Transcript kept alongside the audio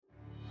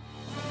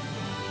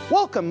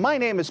Welcome, my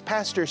name is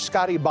Pastor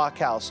Scotty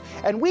Bachhaus,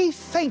 and we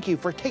thank you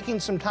for taking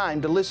some time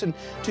to listen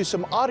to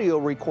some audio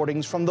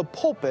recordings from the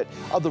pulpit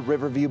of the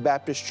Riverview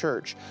Baptist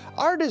Church.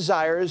 Our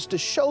desire is to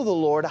show the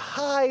Lord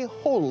high,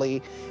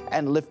 holy,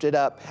 and lifted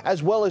up,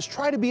 as well as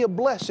try to be a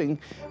blessing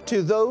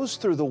to those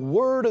through the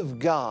Word of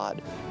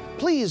God.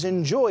 Please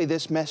enjoy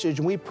this message,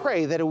 and we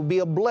pray that it will be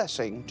a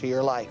blessing to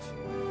your life.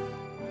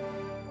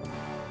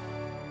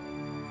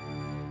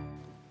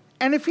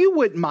 And if you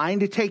wouldn't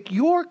mind to take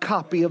your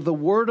copy of the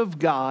Word of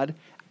God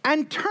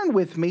and turn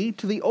with me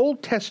to the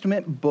Old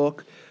Testament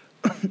book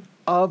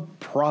of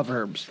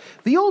Proverbs.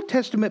 The Old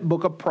Testament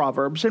book of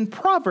Proverbs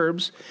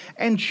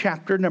and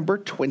chapter number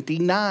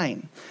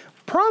 29.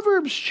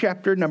 Proverbs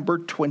chapter number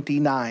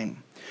 29.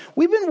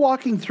 We've been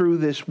walking through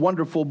this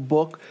wonderful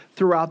book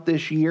throughout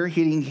this year,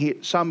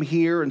 hitting some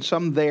here and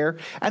some there.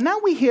 And now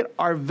we hit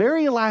our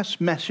very last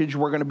message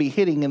we're going to be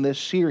hitting in this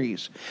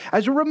series.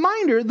 As a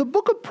reminder, the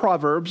book of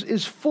Proverbs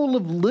is full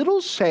of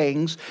little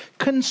sayings,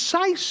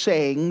 concise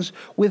sayings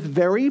with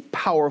very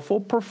powerful,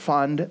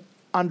 profound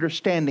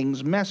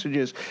understandings,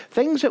 messages,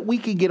 things that we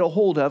can get a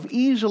hold of,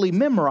 easily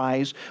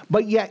memorize,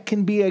 but yet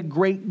can be a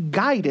great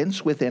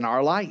guidance within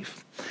our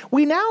life.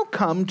 We now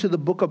come to the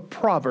book of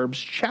Proverbs,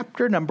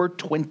 chapter number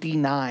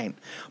 29.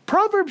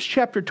 Proverbs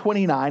chapter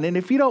 29, and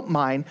if you don't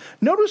mind,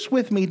 notice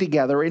with me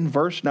together in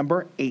verse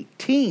number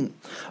 18.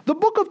 The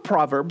book of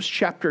Proverbs,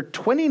 chapter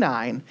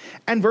 29,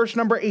 and verse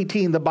number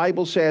 18, the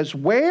Bible says,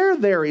 "Where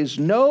there is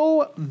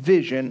no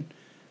vision,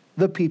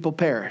 the people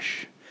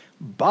perish.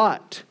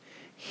 But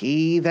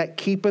he that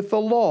keepeth the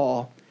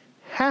law,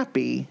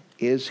 happy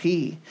is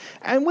he."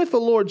 And with the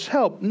Lord's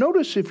help,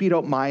 notice, if you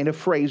don't mind, a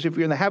phrase. If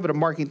you're in the habit of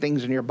marking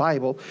things in your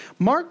Bible,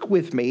 mark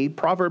with me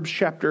Proverbs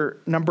chapter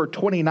number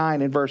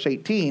 29 and verse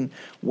 18.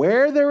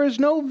 "Where there is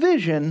no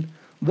vision,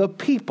 the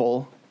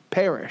people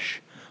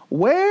perish."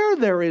 Where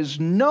there is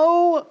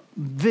no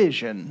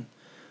vision,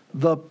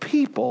 the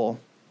people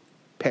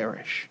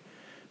perish.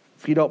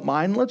 If you don't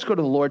mind, let's go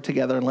to the Lord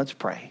together and let's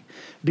pray.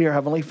 Dear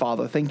Heavenly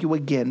Father, thank you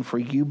again for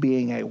you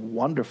being a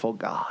wonderful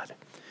God.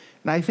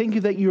 And I thank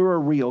you that you're a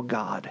real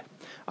God,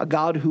 a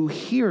God who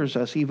hears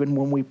us even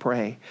when we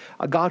pray,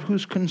 a God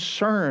who's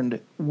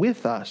concerned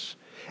with us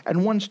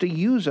and wants to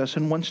use us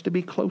and wants to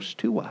be close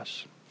to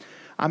us.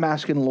 I'm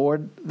asking,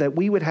 Lord, that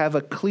we would have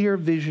a clear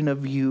vision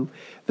of you,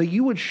 that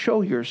you would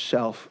show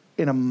yourself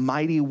in a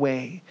mighty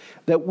way,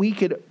 that we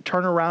could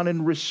turn around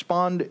and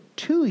respond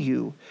to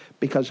you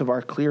because of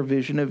our clear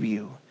vision of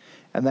you,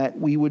 and that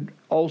we would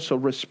also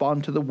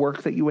respond to the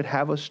work that you would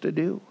have us to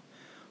do.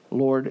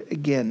 Lord,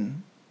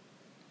 again,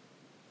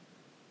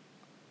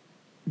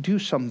 do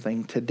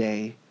something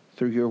today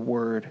through your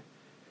word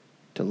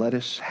to let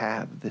us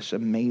have this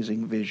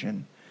amazing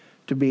vision,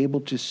 to be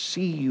able to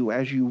see you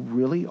as you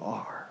really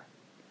are.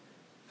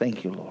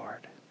 Thank you,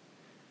 Lord.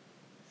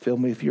 Fill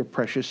me with your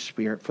precious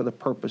Spirit for the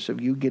purpose of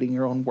you getting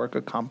your own work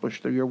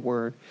accomplished through your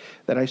word,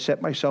 that I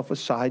set myself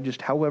aside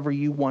just however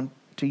you want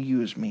to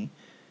use me.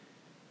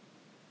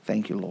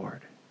 Thank you,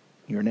 Lord.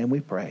 In your name we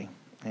pray.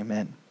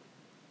 Amen.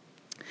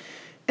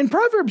 In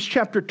Proverbs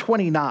chapter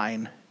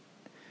 29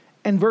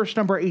 and verse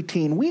number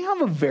 18, we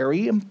have a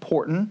very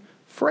important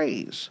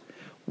phrase.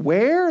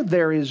 Where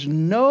there is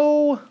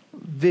no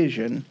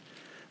vision,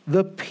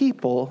 the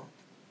people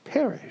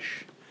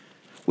perish.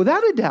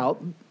 Without a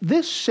doubt,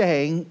 this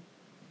saying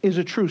is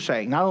a true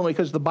saying, not only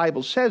because the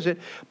Bible says it,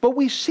 but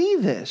we see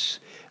this,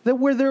 that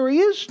where there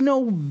is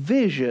no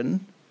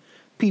vision,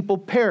 people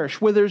perish.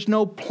 Where there's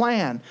no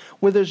plan,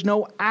 where there's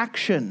no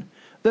action,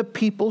 the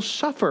people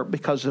suffer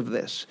because of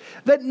this.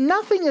 That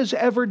nothing is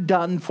ever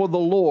done for the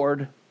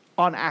Lord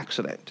on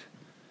accident.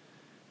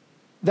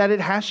 That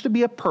it has to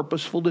be a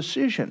purposeful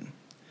decision.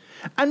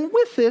 And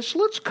with this,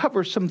 let's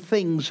cover some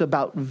things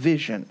about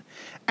vision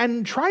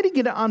and try to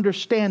get an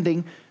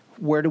understanding.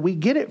 Where do we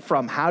get it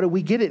from? How do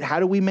we get it? How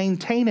do we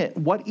maintain it?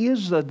 What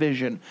is the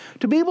vision?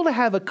 To be able to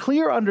have a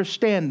clear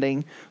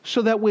understanding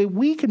so that way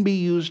we can be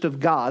used of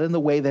God in the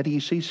way that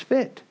he sees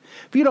fit.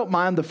 If you don't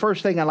mind, the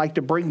first thing I'd like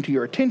to bring to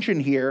your attention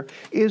here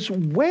is,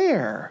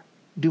 where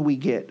do we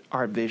get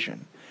our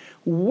vision?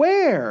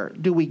 Where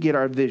do we get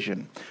our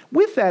vision?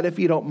 With that, if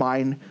you don't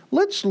mind,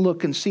 let's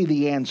look and see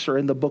the answer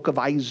in the book of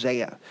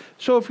Isaiah.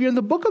 So if you're in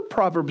the book of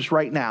Proverbs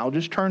right now,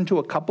 just turn to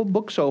a couple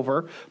books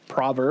over: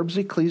 Proverbs,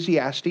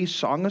 Ecclesiastes,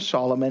 Song of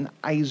Solomon,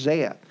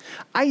 Isaiah.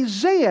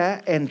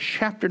 Isaiah and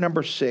chapter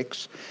number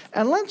 6.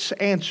 And let's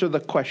answer the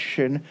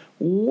question,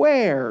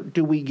 where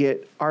do we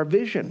get our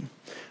vision?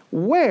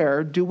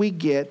 Where do we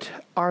get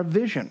our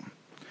vision?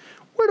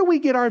 Where do we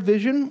get our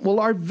vision? Well,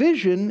 our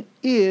vision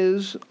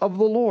is of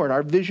the Lord.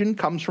 Our vision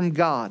comes from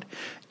God.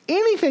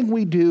 Anything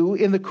we do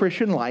in the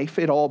Christian life,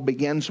 it all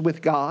begins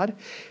with God.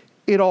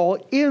 It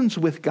all ends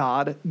with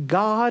God.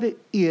 God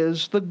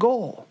is the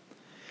goal.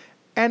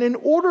 And in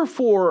order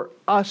for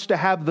us to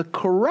have the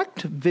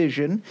correct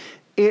vision,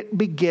 it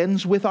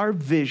begins with our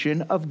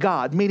vision of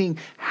God, meaning,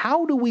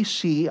 how do we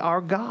see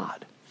our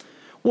God?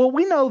 Well,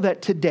 we know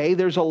that today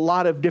there's a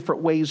lot of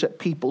different ways that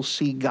people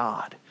see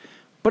God.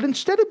 But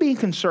instead of being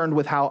concerned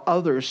with how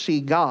others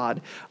see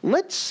God,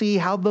 let's see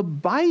how the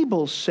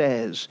Bible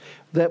says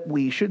that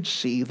we should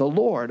see the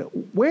Lord.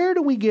 Where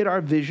do we get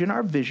our vision?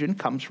 Our vision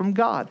comes from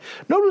God.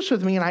 Notice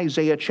with me in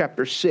Isaiah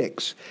chapter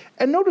 6,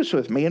 and notice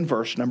with me in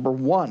verse number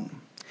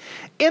 1.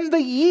 In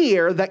the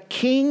year that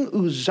King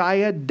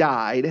Uzziah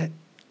died,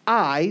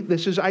 I,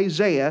 this is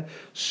Isaiah,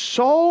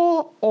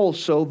 saw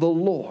also the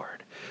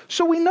Lord.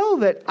 So we know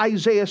that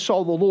Isaiah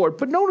saw the Lord,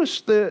 but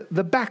notice the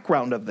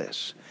background of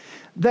this.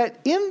 That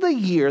in the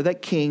year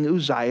that King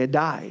Uzziah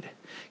died.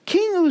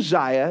 King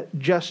Uzziah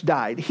just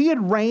died. He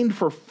had reigned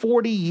for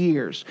 40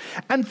 years.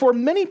 And for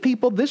many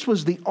people, this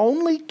was the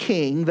only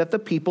king that the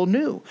people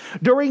knew.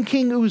 During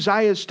King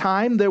Uzziah's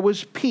time, there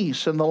was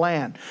peace in the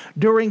land.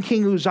 During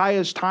King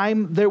Uzziah's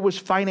time, there was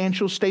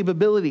financial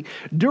stability.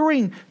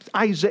 During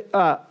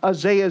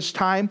Uzziah's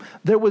time,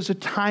 there was a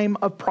time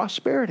of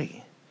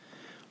prosperity.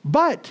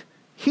 But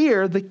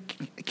here, the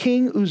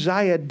King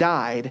Uzziah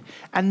died,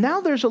 and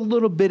now there's a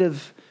little bit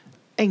of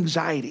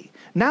anxiety.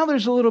 Now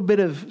there's a little bit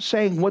of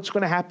saying what's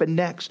going to happen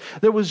next.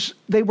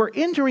 They were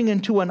entering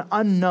into an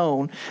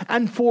unknown,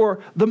 and for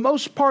the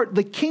most part,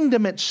 the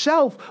kingdom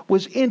itself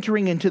was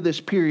entering into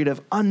this period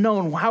of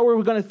unknown. How are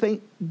we going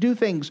to do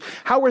things?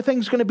 How are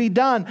things going to be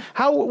done?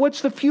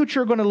 What's the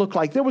future going to look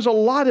like? There was a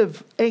lot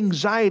of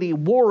anxiety,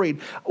 worried,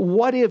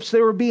 what ifs.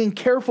 They were being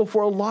careful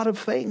for a lot of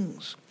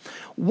things.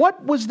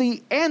 What was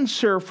the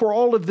answer for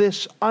all of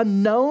this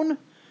unknown?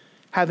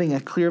 Having a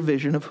clear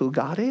vision of who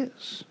God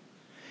is.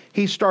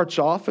 He starts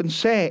off and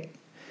saying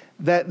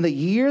that in the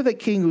year that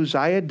King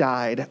Uzziah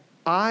died,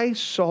 I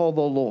saw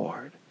the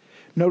Lord.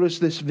 Notice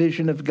this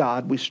vision of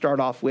God. We start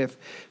off with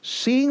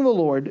seeing the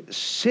Lord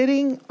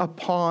sitting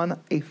upon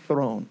a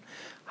throne,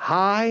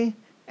 high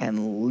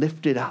and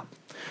lifted up.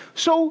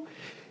 So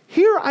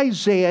here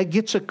Isaiah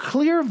gets a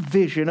clear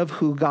vision of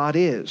who God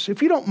is.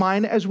 If you don't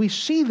mind, as we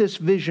see this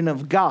vision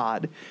of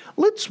God,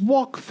 let's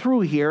walk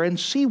through here and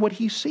see what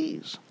he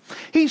sees.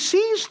 He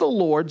sees the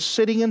Lord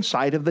sitting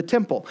inside of the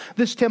temple.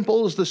 This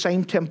temple is the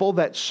same temple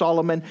that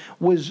Solomon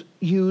was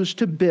used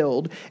to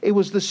build. It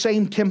was the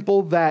same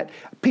temple that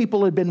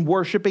people had been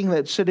worshiping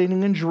that's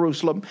sitting in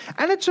Jerusalem.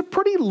 And it's a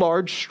pretty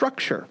large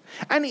structure.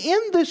 And in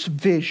this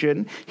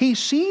vision, he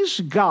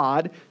sees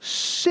God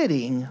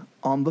sitting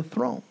on the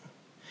throne.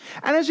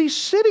 And as he's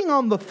sitting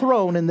on the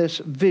throne in this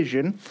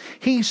vision,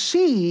 he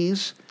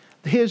sees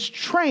his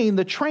train,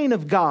 the train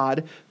of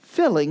God,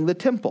 filling the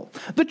temple.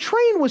 The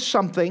train was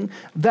something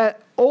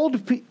that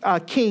old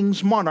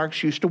kings,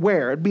 monarchs used to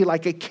wear. It'd be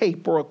like a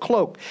cape or a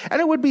cloak.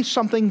 And it would be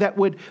something that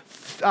would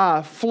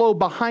flow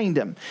behind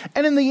him.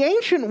 And in the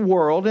ancient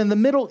world, in the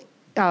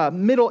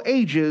Middle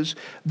Ages,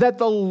 that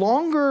the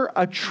longer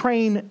a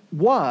train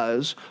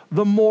was,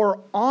 the more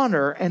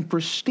honor and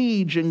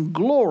prestige and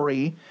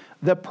glory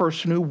the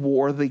person who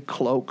wore the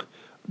cloak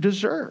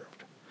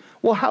deserved.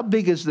 Well, how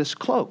big is this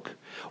cloak?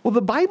 Well,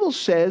 the Bible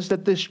says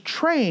that this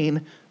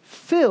train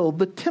filled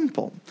the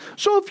temple.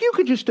 So if you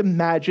could just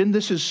imagine,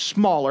 this is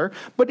smaller,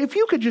 but if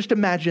you could just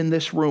imagine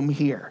this room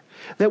here,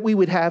 that we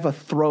would have a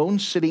throne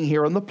sitting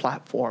here on the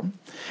platform,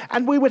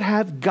 and we would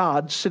have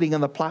God sitting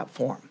on the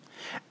platform.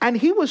 And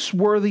he was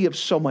worthy of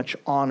so much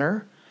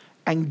honor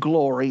and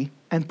glory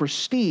and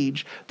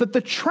prestige that the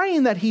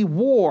train that he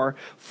wore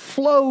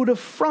flowed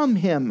from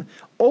him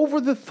over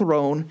the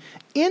throne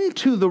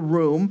into the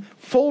room,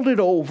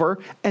 folded over,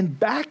 and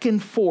back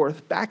and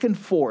forth,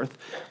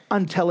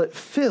 until it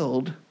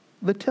filled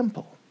the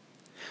temple.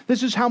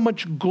 This is how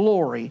much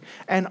glory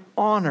and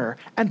honor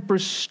and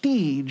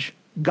prestige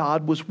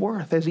God was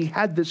worth as he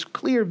had this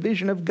clear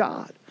vision of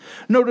God.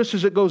 Notice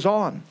as it goes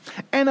on,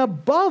 and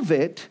above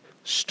it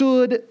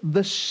stood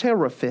the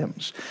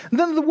seraphims. And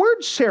then the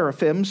word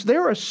seraphims,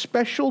 they're a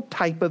special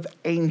type of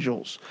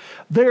angels.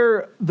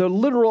 The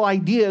literal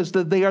idea is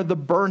that they are the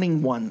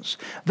burning ones.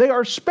 They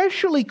are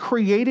specially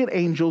created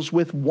angels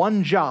with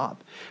one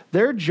job.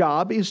 Their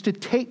job is to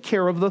take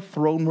care of the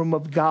throne room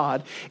of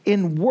God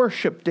in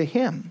worship to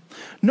him.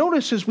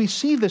 Notice as we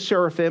see the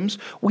seraphims,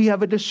 we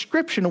have a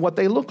description of what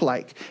they look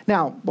like.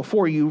 Now,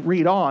 before you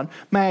read on,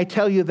 may I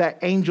tell you that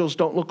angels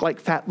don't look like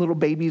fat little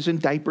babies in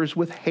diapers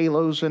with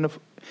halos and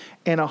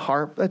a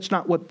harp. That's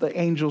not what the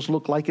angels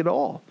look like at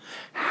all.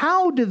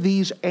 How do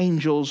these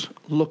angels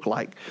look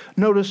like?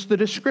 Notice the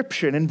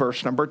description in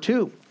verse number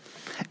 2.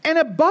 And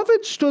above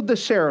it stood the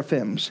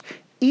seraphims.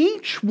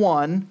 Each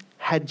one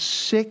had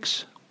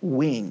 6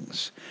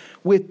 wings.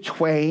 With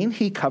twain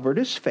he covered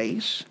his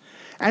face,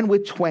 and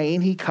with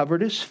twain he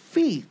covered his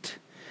feet,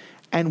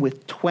 and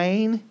with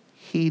twain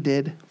he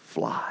did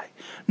fly.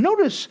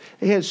 Notice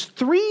it has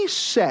 3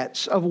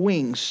 sets of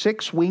wings,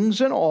 6 wings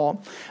in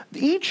all.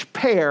 Each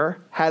pair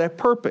had a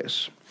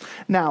purpose.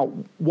 Now,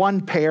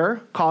 one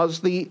pair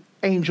caused the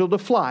angel to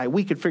fly.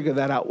 We could figure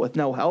that out with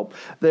no help.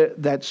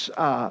 That's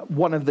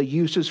one of the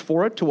uses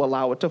for it, to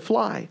allow it to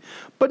fly.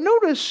 But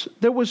notice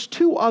there was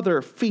 2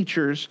 other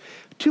features,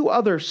 2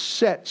 other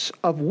sets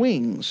of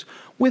wings.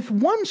 With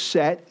one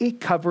set, it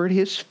covered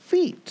his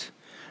feet.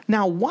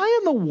 Now, why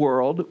in the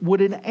world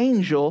would an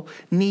angel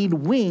need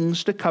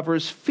wings to cover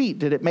his feet?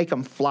 Did it make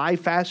them fly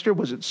faster?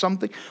 Was it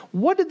something?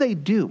 What did they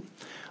do?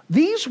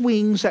 These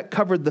wings that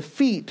covered the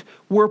feet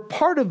were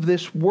part of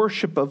this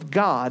worship of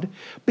God,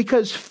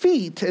 because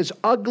feet, as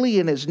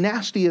ugly and as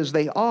nasty as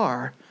they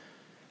are,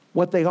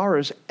 what they are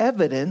is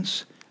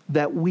evidence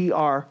that we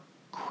are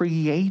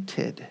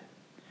created.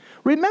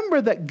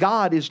 Remember that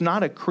God is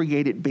not a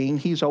created being.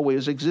 He's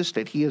always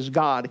existed. He is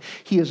God.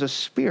 He is a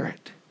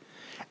spirit.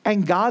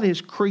 And God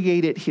has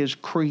created his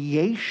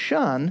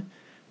creation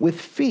with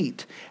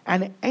feet,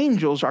 and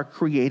angels are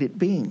created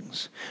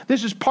beings.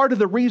 This is part of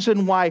the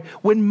reason why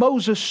when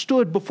Moses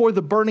stood before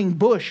the burning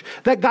bush,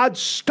 that God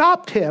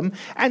stopped him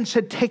and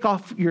said, take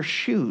off your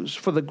shoes,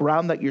 for the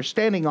ground that you're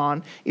standing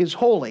on is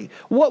holy.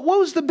 What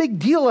was the big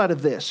deal out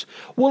of this?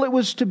 Well, it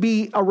was to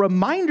be a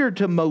reminder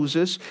to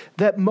Moses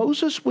that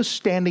Moses was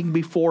standing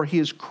before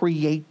his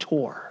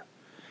creator,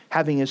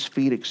 having his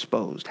feet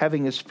exposed,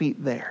 having his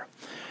feet there.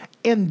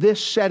 In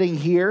this setting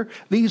here,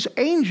 these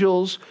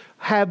angels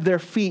have their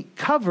feet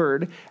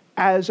covered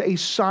as a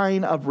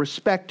sign of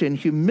respect and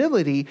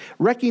humility,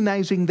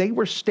 recognizing they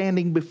were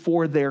standing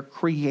before their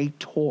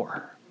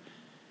creator.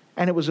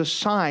 And it was a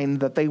sign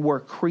that they were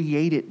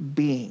created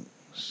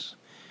beings.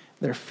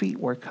 Their feet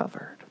were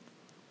covered.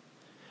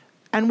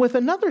 And with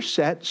another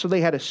set, so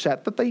they had a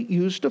set that they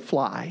used to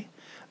fly.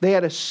 They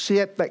had a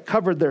set that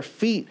covered their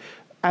feet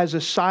as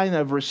a sign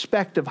of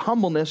respect, of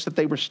humbleness, that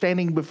they were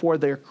standing before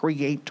their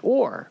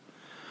creator.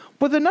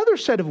 With another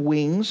set of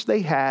wings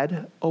they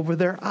had over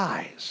their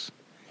eyes.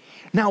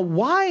 Now,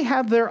 why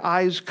have their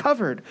eyes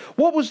covered?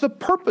 What was the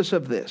purpose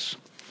of this?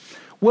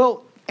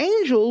 Well,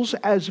 angels,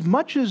 as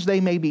much as they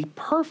may be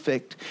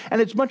perfect, and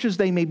as much as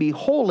they may be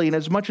holy, and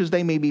as much as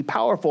they may be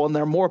powerful, and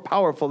they're more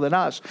powerful than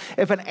us,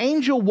 if an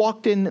angel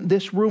walked in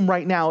this room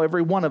right now,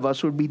 every one of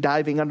us would be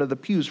diving under the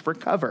pews for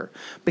cover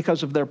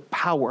because of their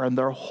power and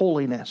their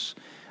holiness,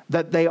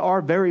 that they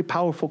are very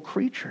powerful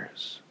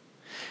creatures.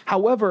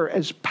 However,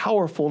 as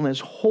powerful and as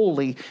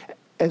holy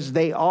as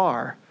they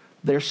are,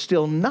 they're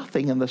still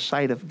nothing in the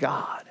sight of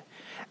God.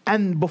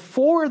 And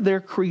before their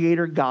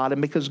creator God,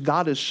 and because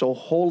God is so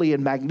holy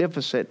and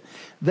magnificent,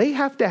 they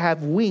have to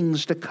have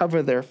wings to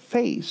cover their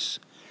face.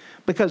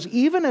 Because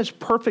even as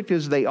perfect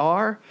as they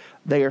are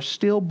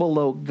still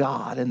below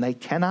God, and they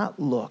cannot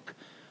look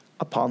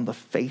upon the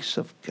face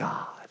of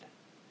God.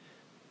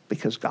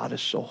 Because God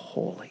is so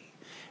holy,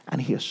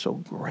 and he is so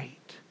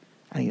great,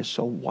 and he is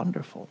so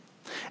wonderful.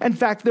 In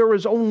fact, there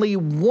is only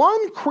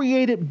one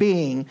created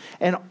being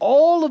in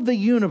all of the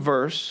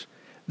universe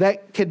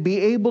that could be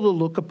able to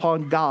look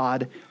upon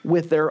God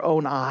with their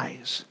own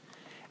eyes.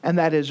 And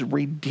that is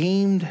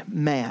redeemed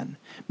man,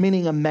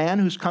 meaning a man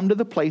who's come to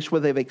the place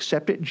where they've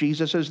accepted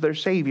Jesus as their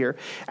Savior.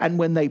 And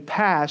when they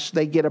pass,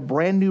 they get a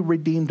brand new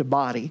redeemed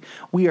body.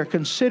 We are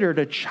considered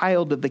a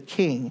child of the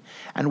King,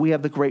 and we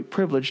have the great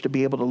privilege to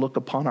be able to look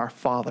upon our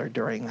Father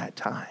during that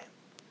time.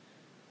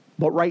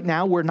 But right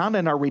now, we're not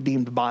in our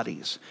redeemed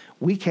bodies.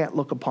 We can't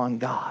look upon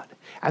God.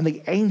 And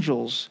the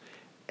angels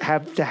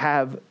have to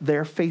have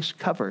their face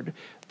covered.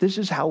 This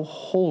is how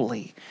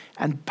holy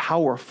and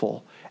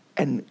powerful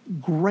and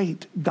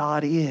great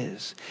God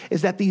is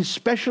that these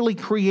specially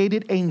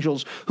created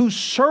angels who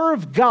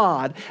serve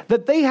God,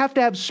 that they have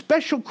to have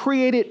special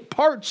created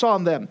parts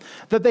on them,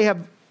 that they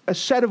have a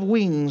set of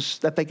wings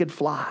that they could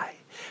fly.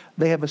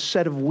 They have a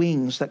set of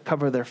wings that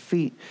cover their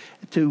feet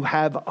to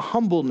have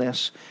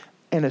humbleness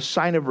and a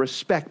sign of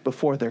respect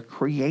before their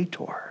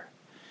creator.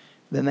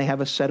 Then they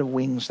have a set of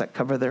wings that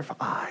cover their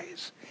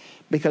eyes.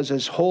 Because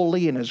as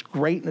holy and as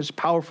great and as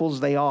powerful as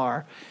they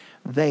are,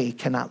 they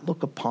cannot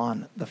look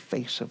upon the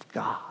face of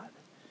God.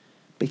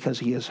 Because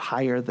he is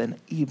higher than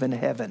even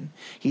heaven.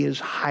 He is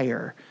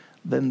higher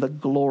than the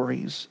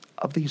glories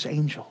of these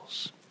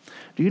angels.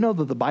 Do you know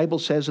that the Bible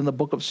says in the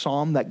book of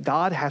Psalm that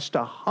God has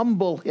to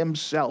humble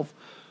himself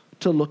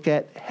to look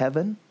at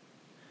heaven?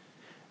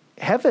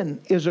 Heaven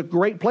is a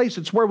great place.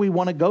 It's where we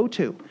want to go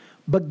to.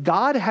 But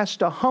God has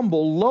to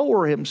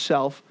lower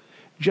himself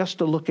just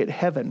to look at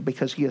heaven,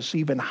 because he is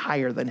even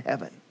higher than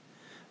heaven.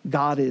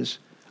 God is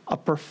a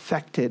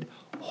perfected,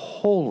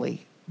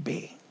 holy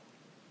being.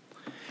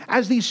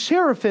 As these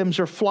seraphims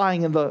are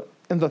flying in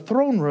the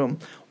throne room,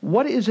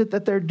 what is it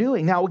that they're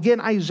doing? Now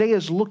again, Isaiah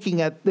is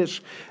looking at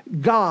this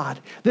God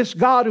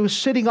who's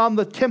sitting on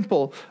the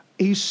temple.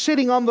 He's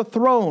sitting on the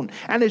throne,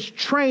 and his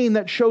train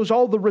that shows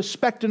all the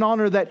respect and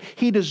honor that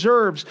he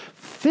deserves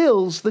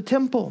fills the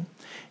temple.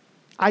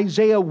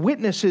 Isaiah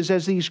witnesses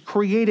as these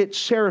created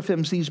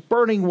seraphims, these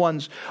burning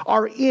ones,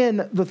 are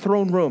in the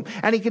throne room.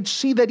 And he can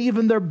see that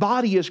even their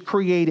body is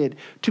created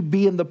to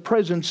be in the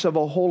presence of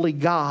a holy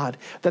God,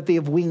 that they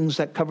have wings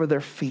that cover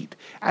their feet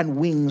and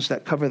wings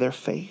that cover their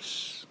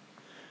face.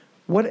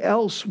 What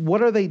else?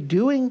 What are they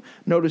doing?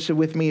 Notice it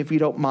with me if you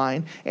don't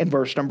mind in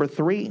verse number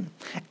 3.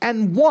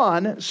 And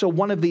one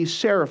of these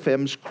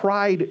seraphims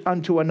cried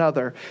unto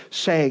another,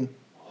 saying,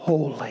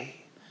 Holy,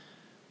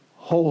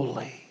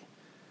 holy,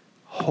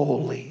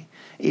 holy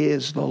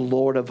is the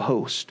Lord of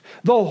hosts.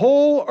 The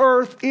whole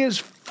earth is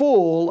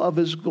full of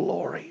his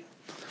glory.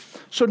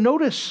 So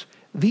notice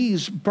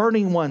these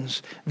burning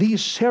ones,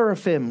 these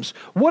seraphims,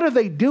 what are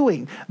they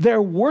doing?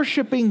 They're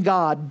worshiping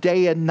God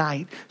day and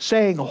night,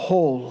 saying,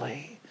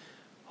 holy,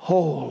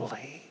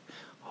 holy,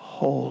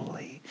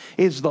 holy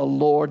is the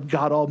Lord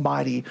God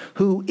Almighty,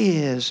 who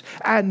is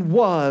and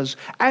was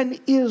and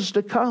is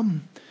to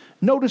come.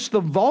 Notice the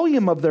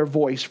volume of their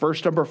voice,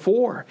 verse number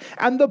 4.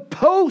 And the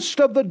post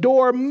of the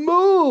door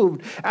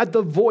moved at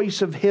the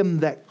voice of him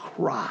that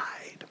cried.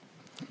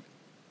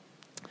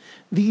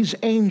 These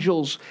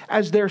angels,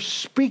 as they're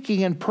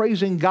speaking and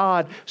praising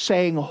God,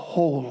 saying,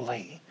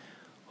 holy,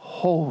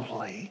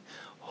 holy,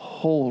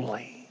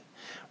 holy.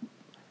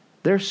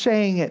 They're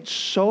saying it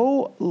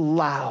so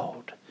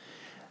loud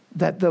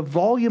that the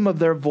volume of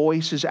their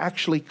voice is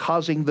actually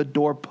causing the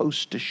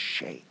doorpost to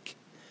shake.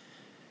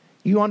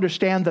 You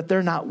understand that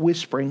they're not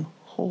whispering,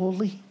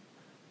 holy,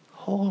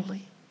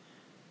 holy.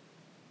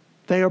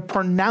 They are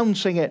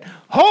pronouncing it,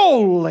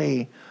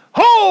 holy,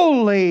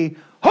 holy,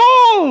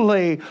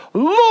 holy,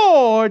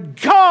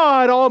 Lord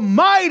God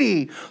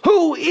Almighty,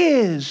 who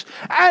is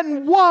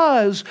and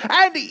was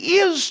and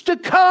is to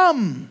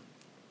come.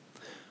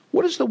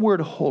 What does the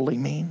word holy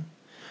mean?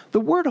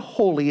 The word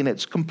holy in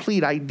its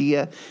complete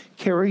idea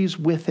carries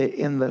with it,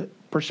 in the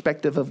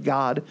perspective of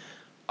God,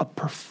 a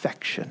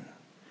perfection.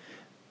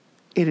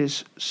 It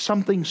is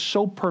something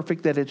so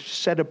perfect that it's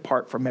set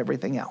apart from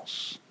everything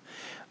else.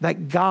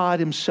 That God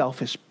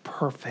himself is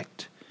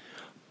perfect,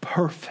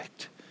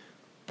 perfect,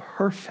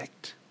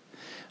 perfect.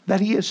 That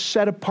he is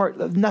set apart,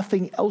 that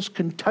nothing else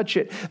can touch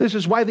it. This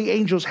is why the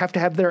angels have to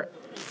have their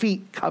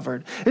feet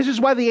covered. This is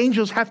why the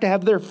angels have to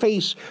have their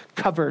face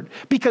covered.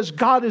 Because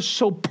God is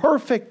so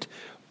perfect,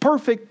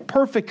 perfect,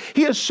 perfect.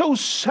 He is so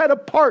set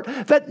apart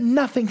that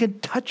nothing can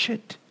touch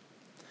it.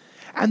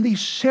 And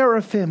these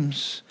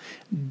seraphims,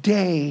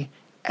 day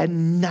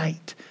and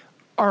night,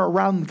 are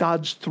around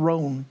God's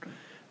throne,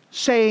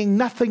 saying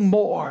nothing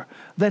more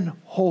than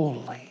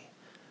holy,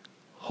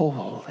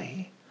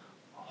 holy,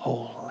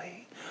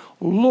 holy,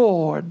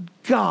 Lord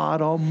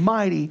God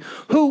Almighty,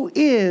 who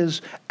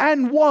is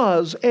and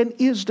was and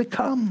is to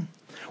come.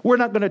 We're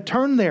not going to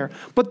turn there,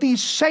 but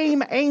these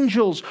same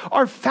angels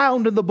are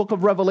found in the book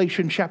of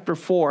Revelation chapter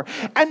 4.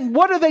 And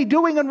what are they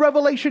doing in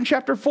Revelation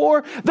chapter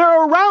 4?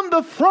 They're around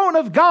the throne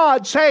of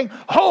God saying,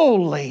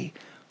 holy,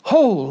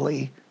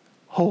 holy,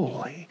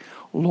 holy,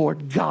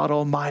 Lord God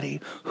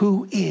Almighty,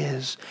 who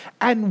is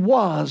and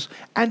was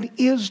and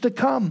is to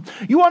come.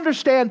 You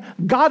understand,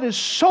 God is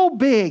so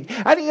big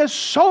and he is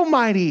so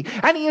mighty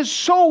and he is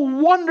so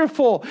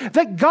wonderful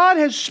that God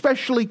has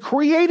specially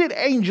created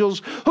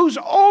angels whose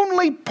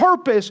only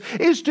purpose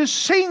is to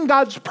sing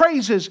God's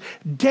praises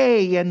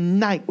day and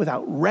night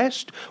without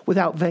rest,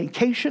 without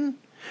vacation.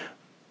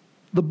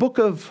 The book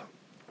of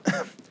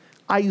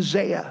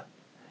Isaiah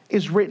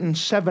is written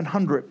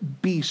 700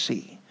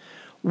 BC.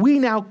 We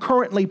now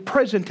currently,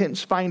 present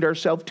tense, find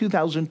ourselves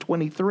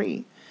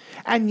 2023.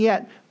 And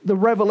yet the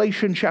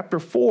Revelation chapter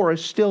 4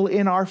 is still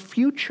in our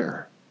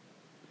future.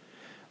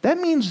 That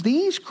means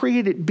these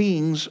created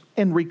beings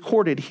in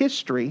recorded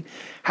history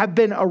have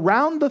been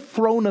around the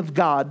throne of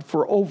God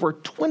for over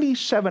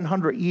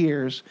 2,700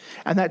 years.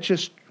 And that's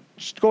just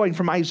going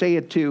from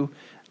Isaiah to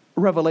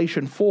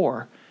Revelation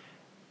 4.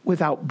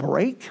 Without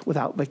break,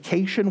 without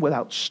vacation,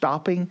 without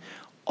stopping,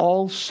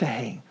 all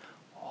saying,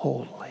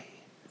 holy,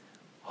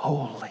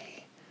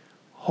 holy,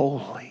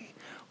 holy,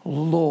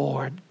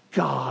 Lord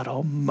God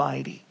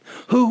Almighty,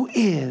 who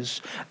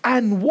is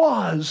and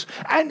was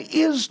and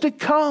is to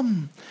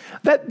come.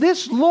 That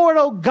this Lord,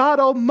 oh God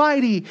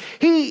Almighty,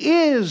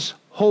 he is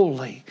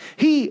holy.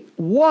 He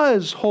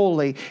was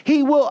holy.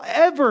 He will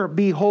ever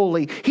be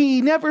holy.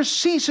 He never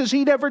ceases.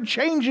 He never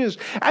changes.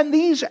 And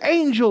these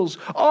angels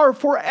are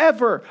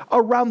forever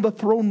around the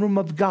throne room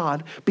of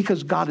God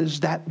because God is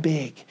that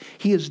big.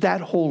 He is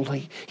that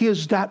holy. He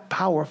is that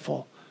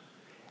powerful.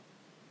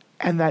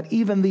 And that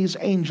even these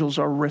angels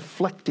are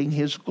reflecting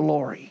his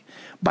glory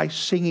by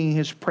singing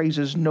his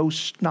praises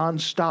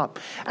nonstop.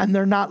 And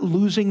they're not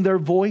losing their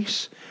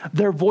voice.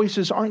 Their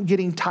voices aren't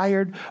getting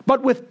tired.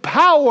 But with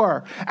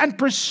power and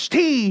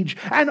prestige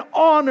and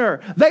honor,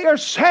 they are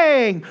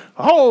saying,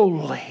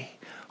 holy,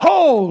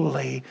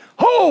 holy,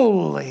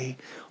 holy,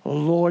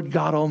 Lord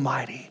God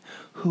Almighty,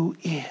 who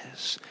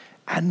is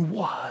and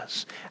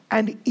was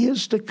and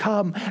is to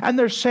come. And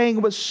they're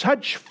saying with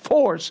such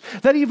force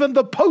that even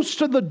the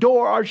posts of the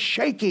door are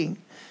shaking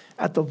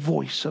at the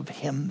voice of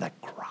him that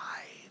cried.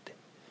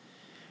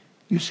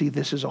 You see,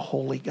 this is a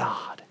holy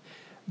God.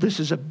 This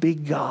is a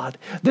big God.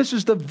 This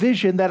is the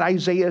vision that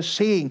Isaiah is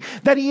seeing.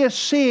 That he is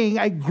seeing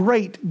a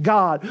great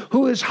God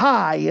who is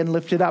high and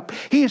lifted up.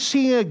 He is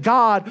seeing a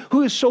God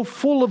who is so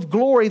full of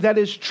glory that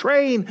his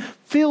train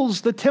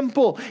fills the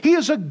temple. He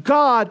is a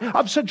God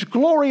of such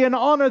glory and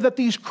honor that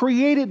these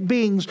created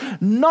beings,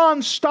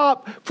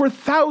 nonstop for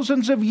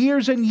thousands of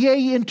years and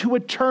yea into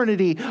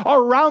eternity, are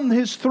around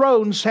his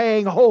throne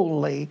saying,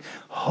 holy,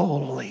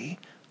 holy,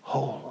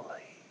 holy.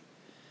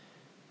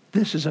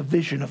 This is a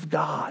vision of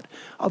God,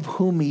 of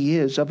whom he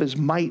is, of his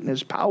might and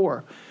his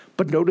power.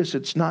 But notice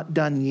it's not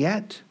done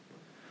yet.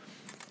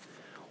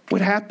 What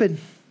happened?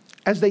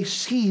 as they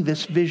see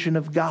this vision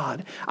of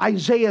God.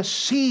 Isaiah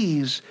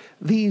sees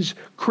these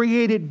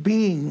created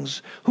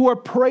beings who are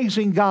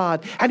praising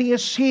God, and he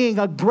is seeing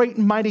a great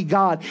and mighty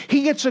God.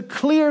 He gets a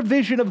clear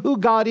vision of who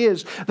God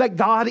is, that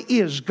God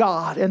is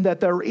God and that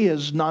there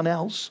is none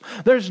else.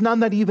 There's none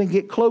that even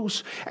get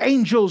close.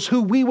 Angels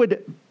who we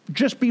would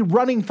just be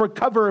running for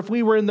cover if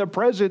we were in their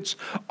presence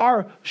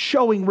are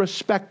showing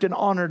respect and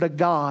honor to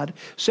God,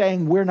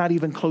 saying we're not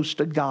even close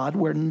to God.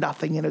 We're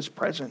nothing in his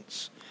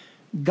presence.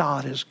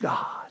 God is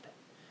God,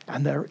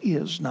 and there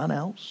is none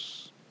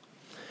else.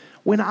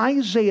 When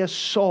Isaiah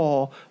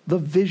saw the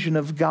vision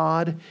of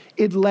God,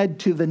 it led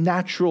to the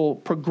natural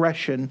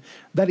progression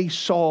that he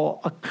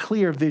saw a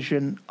clear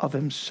vision of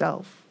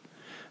himself.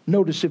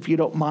 Notice, if you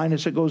don't mind,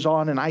 as it goes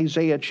on in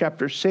Isaiah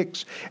chapter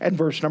 6 and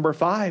verse number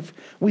 5,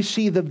 we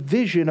see the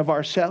vision of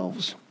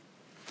ourselves.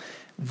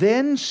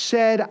 Then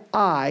said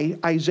I,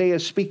 Isaiah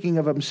speaking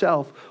of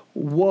himself,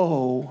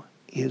 woe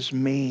is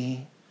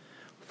me,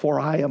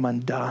 for I am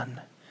undone,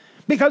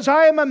 because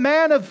I am a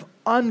man of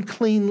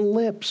unclean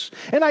lips,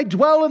 and I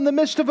dwell in the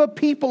midst of a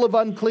people of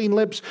unclean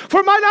lips.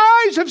 For mine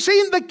eyes have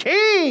seen the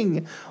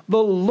King,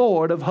 the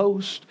Lord of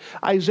hosts.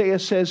 Isaiah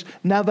says,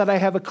 now that I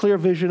have a clear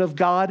vision of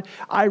God,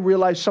 I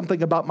realize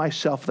something about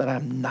myself, that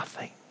I'm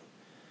nothing.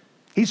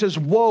 He says,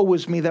 woe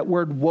is me. That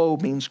word woe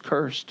means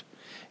cursed.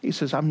 He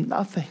says, I'm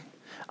nothing.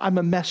 I'm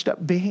a messed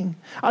up being.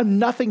 I'm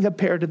nothing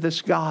compared to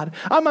this God.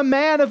 I'm a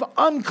man of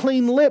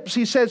unclean lips.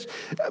 He says,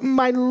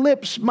 my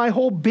lips, my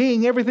whole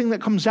being, everything that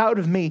comes out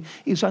of me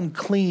is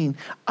unclean.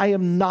 I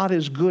am not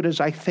as good as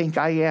I think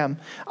I am.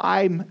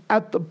 I'm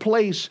at the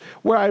place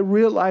where I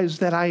realize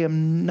that I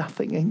am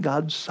nothing in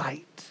God's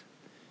sight.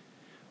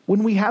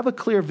 When we have a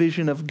clear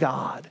vision of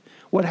God,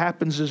 what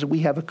happens is we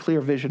have a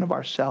clear vision of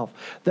ourselves,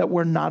 that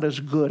we're not as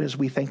good as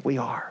we think we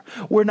are.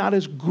 We're not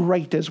as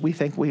great as we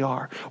think we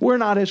are. We're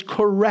not as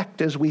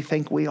correct as we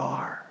think we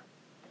are.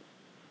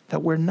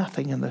 That we're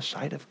nothing in the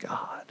sight of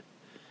God.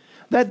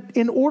 That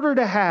in order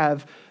to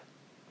have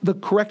the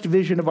correct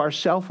vision of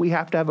ourselves, we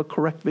have to have a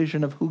correct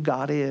vision of who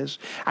God is.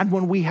 And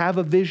when we have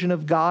a vision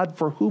of God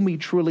for whom he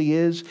truly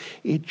is,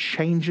 it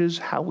changes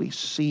how we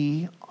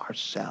see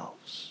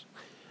ourselves.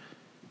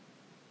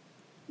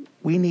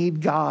 We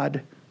need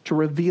God to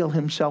reveal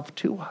himself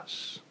to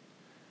us.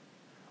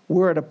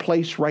 We're at a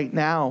place right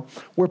now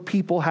where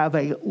people have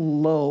a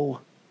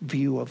low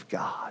view of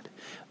God.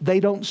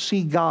 They don't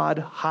see God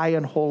high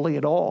and holy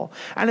at all.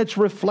 And it's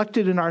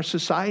reflected in our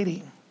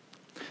society.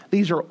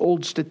 These are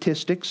old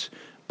statistics,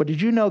 but did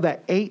you know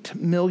that 8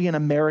 million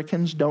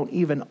Americans don't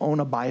even own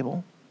a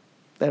Bible?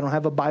 They don't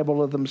have a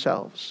Bible of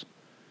themselves.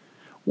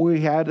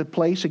 We had a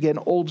place, again,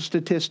 old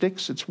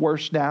statistics, it's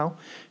worse now.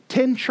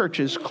 10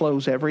 churches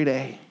close every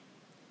day.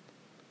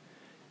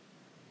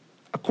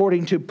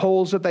 According to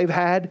polls that they've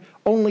had,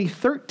 only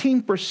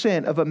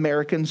 13% of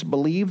Americans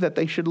believe that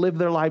they should live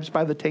their lives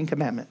by the Ten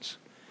Commandments,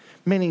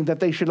 meaning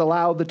that they should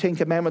allow the Ten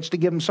Commandments to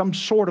give them some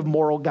sort of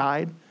moral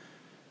guide.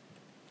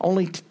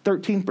 Only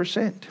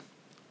 13%.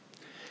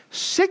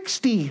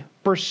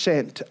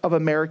 60% of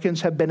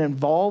Americans have been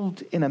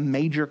involved in a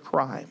major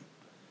crime.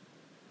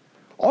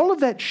 All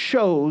of that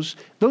shows,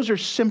 those are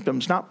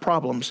symptoms, not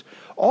problems.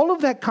 All of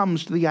that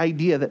comes to the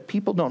idea that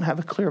people don't have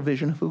a clear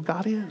vision of who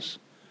God is.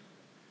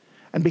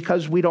 And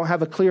because we don't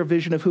have a clear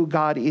vision of who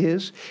God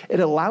is, it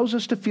allows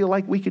us to feel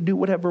like we can do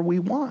whatever we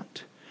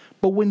want.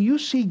 But when you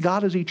see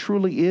God as he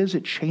truly is,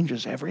 it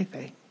changes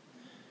everything.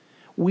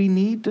 We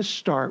need to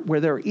start where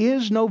there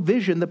is no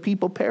vision, the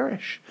people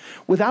perish.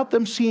 Without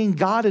them seeing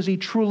God as he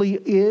truly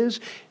is,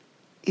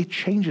 it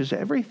changes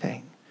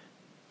everything.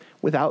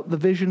 Without the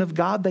vision of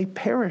God, they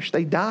perish,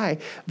 they die.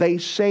 They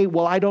say,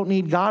 well, I don't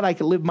need God, I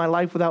can live my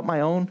life without my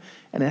own,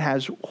 and it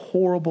has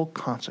horrible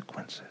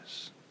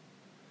consequences.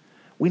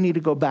 We need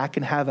to go back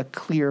and have a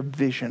clear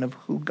vision of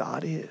who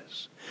God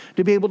is.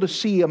 To be able to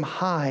see him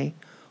high,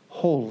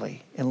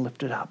 holy, and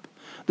lifted up.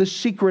 The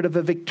secret of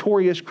a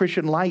victorious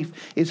Christian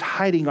life is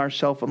hiding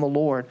ourselves in the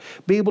Lord.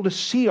 Be able to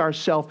see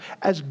ourselves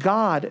as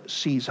God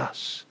sees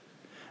us.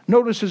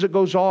 Notice as it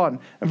goes on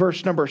in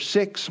verse number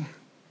 6.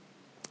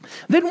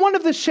 Then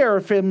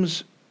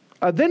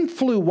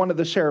flew one of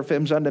the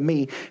seraphims unto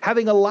me,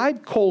 having a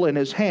live coal in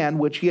his hand,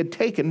 which he had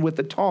taken with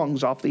the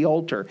tongs off the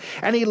altar.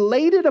 And he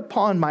laid it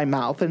upon my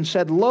mouth, and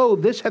said, Lo,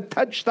 this hath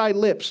touched thy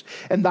lips,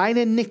 and thine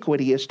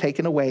iniquity is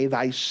taken away,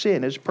 thy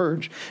sin is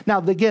purged. Now,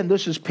 again,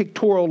 this is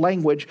pictorial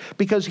language,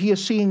 because he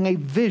is seeing a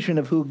vision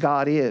of who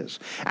God is.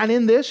 And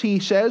in this, he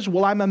says,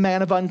 well, I'm a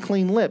man of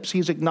unclean lips.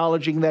 He's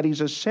acknowledging that he's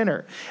a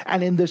sinner.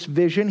 And in this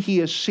vision, he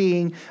is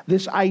seeing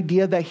this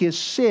idea that his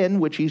sin,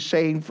 which he's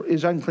saying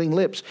is unclean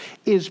lips,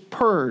 is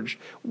purged. church,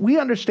 we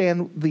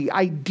understand the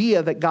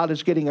idea that God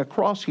is getting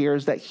across here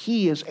is that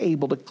He is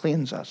able to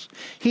cleanse us.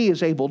 He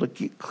is able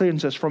to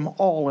cleanse us from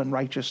all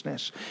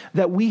unrighteousness.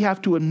 That we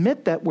have to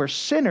admit that we're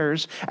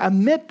sinners,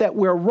 admit that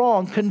we're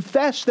wrong,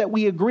 confess that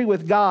we agree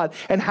with God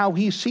and how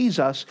He sees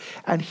us,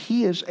 and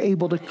He is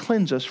able to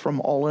cleanse us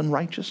from all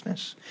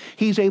unrighteousness.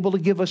 He's able to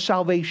give us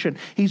salvation.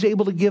 He's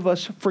able to give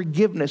us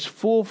forgiveness,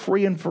 full,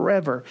 free, and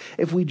forever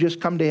if we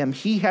just come to Him.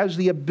 He has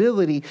the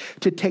ability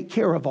to take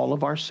care of all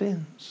of our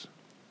sins.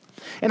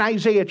 In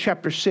Isaiah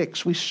chapter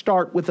 6, we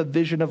start with a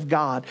vision of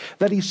God,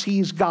 that he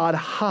sees God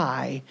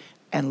high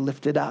and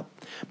lifted up.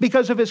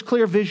 Because of his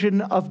clear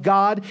vision of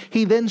God,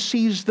 he then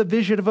sees the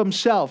vision of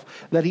himself,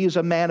 that he is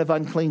a man of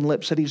unclean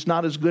lips, that he's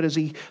not as good as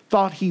he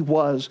thought he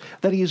was,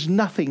 that he is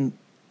nothing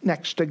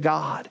next to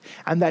God,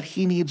 and that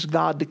he needs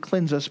God to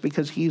cleanse us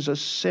because he's a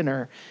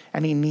sinner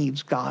and he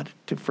needs God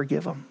to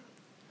forgive him.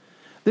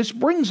 This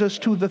brings us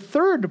to the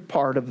third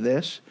part of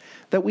this,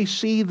 that we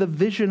see the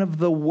vision of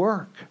the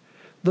work.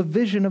 The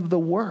vision of the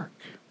work.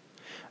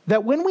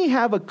 That when we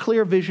have a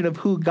clear vision of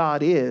who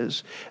God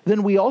is,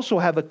 then we also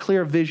have a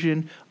clear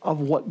vision of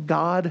what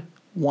God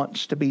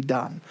wants to be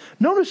done.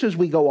 Notice as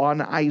we go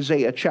on,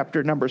 Isaiah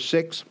chapter number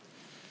 6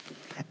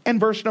 and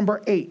verse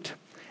number 8.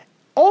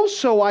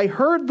 Also I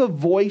heard the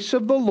voice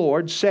of the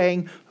Lord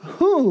saying,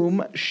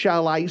 whom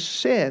shall I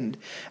send?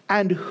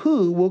 And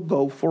who will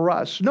go for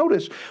us?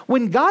 Notice,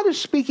 when God is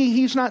speaking,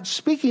 he's not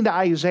speaking to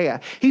Isaiah.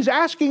 He's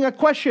asking a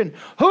question.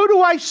 Who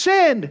do I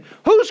send?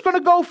 Who's going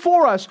to go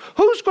for us?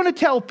 Who's going to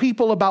tell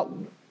people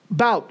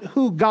about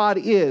who God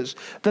is,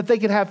 that they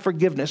can have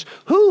forgiveness?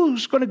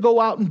 Who's going to go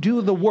out and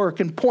do the work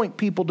and point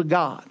people to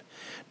God?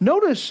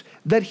 Notice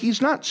that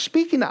he's not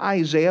speaking to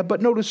Isaiah,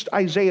 but notice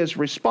Isaiah's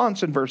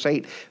response in verse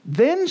 8.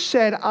 Then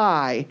said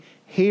I,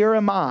 here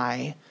am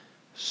I,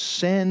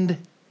 send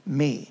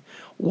me.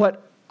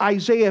 What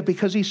Isaiah,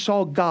 because he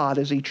saw God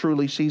as he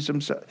truly sees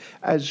himself,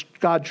 as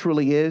God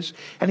truly is,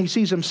 and he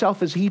sees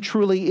himself as he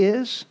truly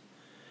is,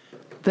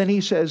 then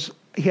he says,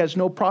 he has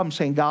no problem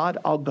saying, God,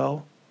 I'll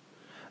go.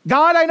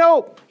 God, I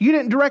know you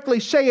didn't directly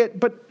say it,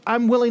 but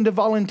I'm willing to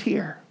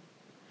volunteer.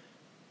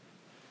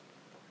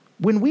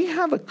 When we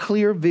have a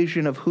clear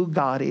vision of who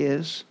God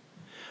is,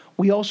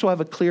 we also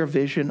have a clear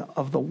vision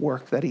of the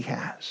work that he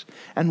has,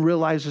 and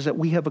realizes that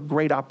we have a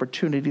great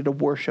opportunity to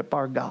worship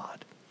our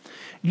God.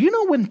 You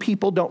know, when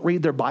people don't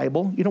read their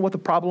Bible, you know what the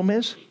problem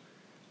is?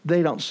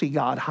 They don't see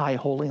God high,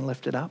 holy, and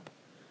lifted up.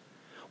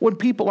 When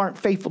people aren't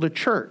faithful to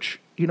church,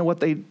 you know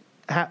what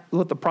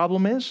the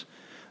problem is?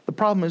 The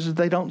problem is that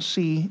they don't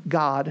see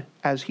God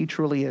as he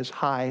truly is,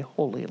 high,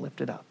 holy, and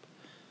lifted up.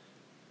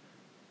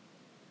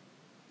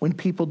 When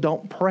people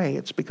don't pray,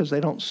 it's because they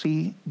don't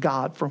see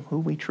God from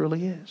who he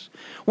truly is.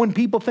 When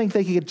people think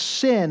they could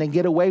sin and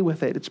get away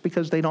with it, it's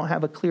because they don't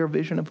have a clear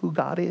vision of who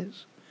God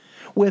is.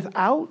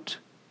 Without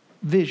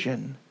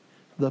vision,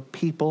 the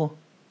people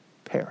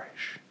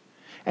perish.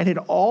 And it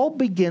all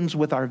begins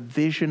with our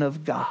vision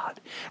of God.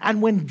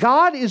 And when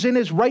God is in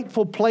his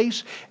rightful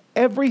place,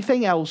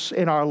 everything else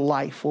in our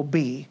life will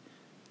be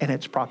in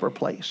its proper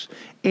place.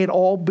 It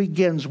all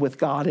begins with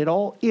God. It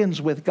all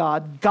ends with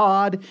God.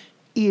 God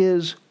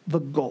is the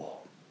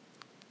goal.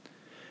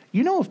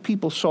 You know, if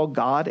people saw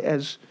God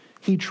as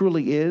he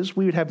truly is,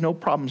 we would have no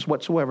problems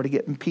whatsoever to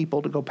getting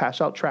people to go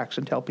pass out tracts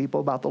and tell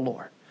people about the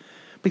Lord.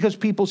 Because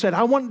people said,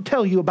 I want to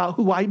tell you about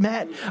who I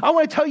met. I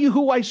want to tell you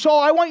who I saw.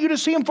 I want you to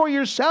see him for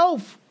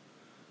yourself.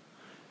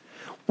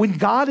 When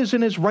God is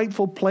in his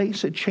rightful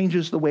place, it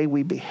changes the way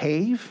we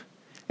behave.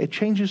 It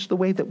changes the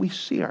way that we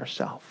see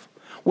ourselves.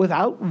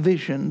 Without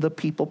vision, the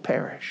people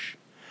perish.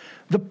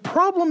 The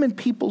problem in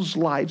people's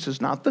lives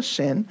is not the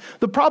sin.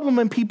 The problem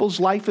in people's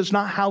life is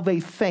not how they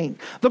think.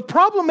 The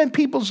problem in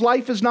people's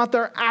life is not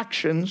their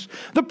actions.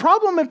 The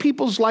problem in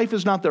people's life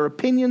is not their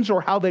opinions or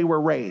how they were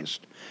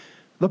raised.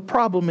 The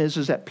problem is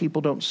that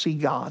people don't see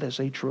God as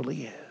he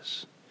truly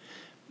is.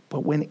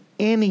 But when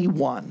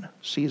anyone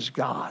sees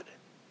God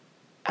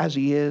as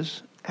he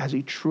is, as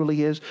he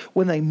truly is,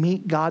 when they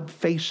meet God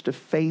face to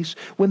face,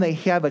 when they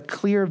have a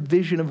clear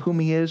vision of whom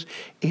he is,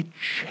 it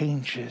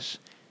changes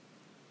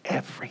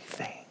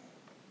everything.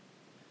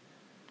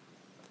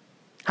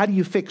 How do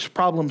you fix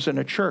problems in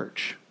a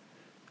church?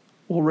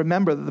 Well,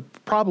 remember, the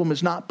problem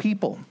is not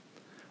people.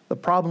 The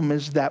problem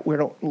is that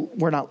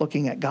we're not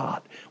looking at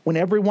God. When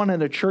everyone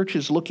in the church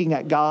is looking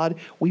at God,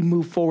 we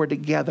move forward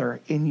together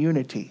in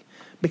unity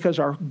because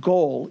our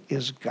goal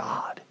is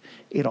God.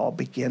 It all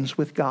begins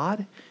with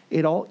God.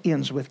 It all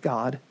ends with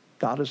God.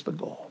 God is the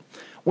goal.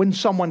 When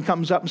someone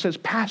comes up and says,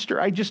 Pastor,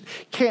 I just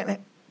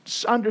can't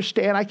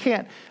understand.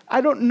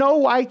 I don't know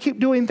why I keep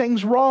doing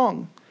things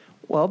wrong.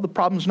 Well, the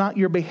problem's not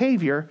your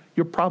behavior.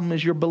 Your problem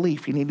is your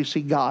belief. You need to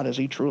see God as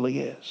he truly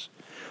is.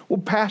 Well,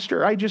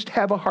 Pastor, I just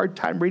have a hard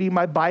time reading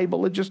my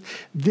Bible. It's just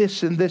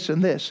this and this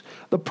and this.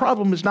 The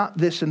problem is not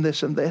this and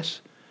this and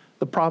this.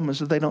 The problem is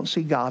that they don't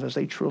see God as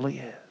they truly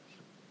is.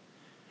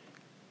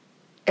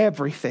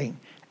 Everything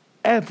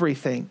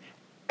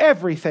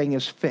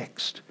is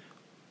fixed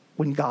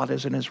when God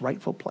is in his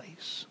rightful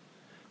place.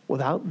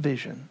 Without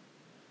vision,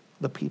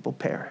 the people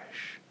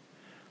perish.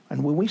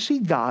 And when we see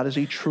God as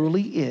he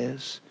truly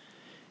is,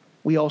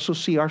 we also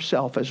see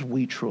ourselves as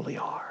we truly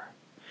are.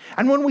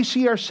 And when we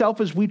see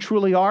ourselves as we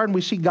truly are and we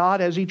see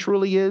God as he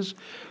truly is,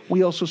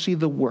 we also see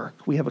the work.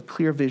 We have a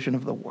clear vision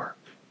of the work.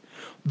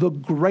 The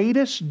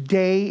greatest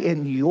day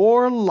in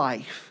your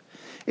life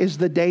is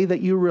the day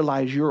that you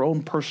realize your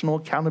own personal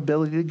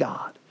accountability to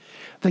God.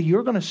 That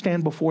you're going to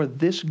stand before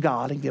this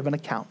God and give an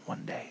account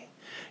one day.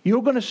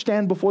 You're going to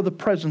stand before the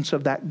presence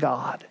of that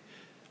God,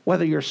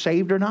 whether you're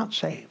saved or not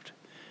saved.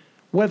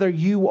 Whether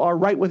you are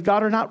right with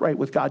God or not right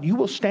with God, you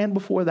will stand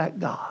before that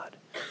God.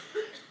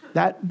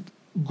 That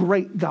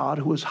great God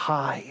who is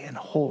high and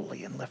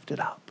holy and lifted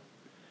up.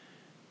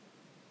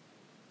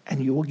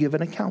 And you will give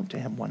an account to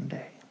him one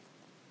day.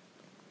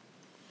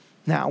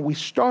 Now, we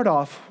start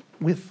off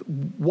with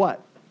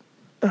what?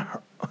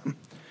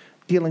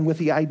 Dealing with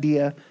the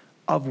idea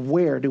of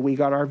where do we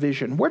get our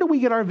vision. Where do we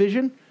get our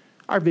vision?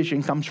 Our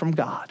vision comes from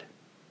God.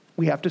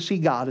 We have to see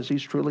God as he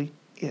truly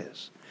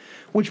is.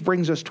 Which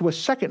brings us to a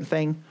second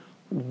thing.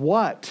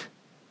 What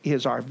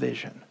is our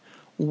vision?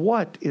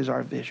 What is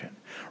our vision?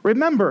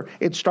 Remember,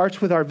 it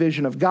starts with our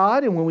vision of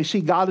God, and when we see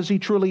God as he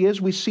truly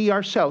is, we see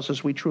ourselves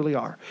as we truly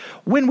are.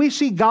 When we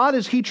see God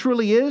as he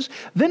truly is,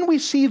 then we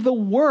see the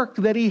work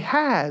that he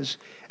has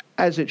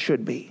as it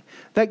should be.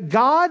 That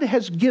God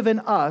has given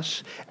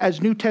us,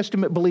 as New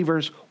Testament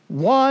believers,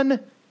 one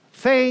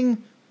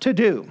thing to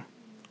do.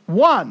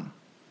 One.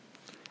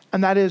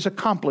 And that is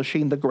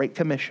accomplishing the Great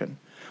Commission.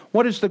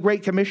 What is the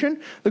Great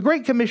Commission? The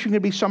Great Commission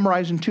can be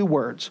summarized in two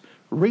words: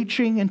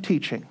 reaching and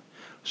teaching,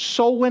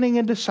 soul winning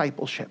and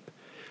discipleship.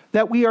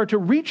 That we are to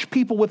reach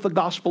people with the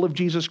gospel of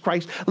Jesus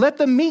Christ, let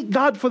them meet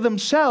God for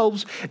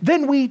themselves,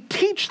 then we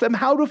teach them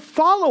how to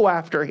follow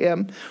after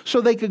him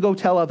so they could go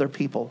tell other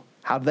people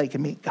how they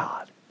can meet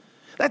God.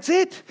 That's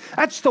it.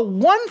 That's the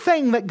one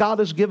thing that God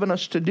has given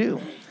us to do.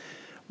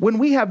 When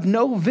we have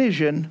no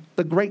vision,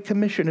 the Great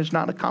Commission is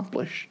not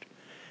accomplished.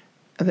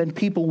 And then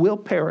people will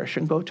perish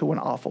and go to an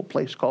awful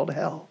place called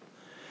hell.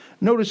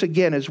 Notice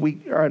again as we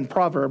are in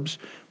Proverbs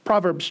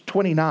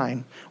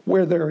 29,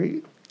 where there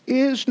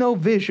is no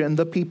vision,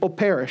 the people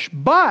perish.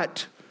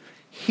 But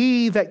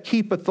he that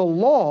keepeth the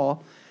law,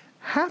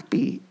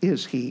 happy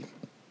is he.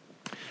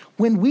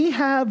 When we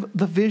have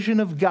the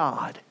vision of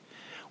God,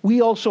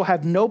 we also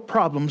have no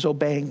problems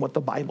obeying what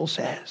the Bible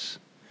says.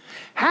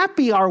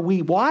 Happy are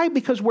we. Why?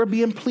 Because we're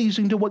being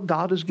pleasing to what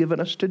God has given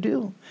us to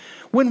do.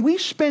 When we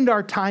spend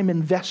our time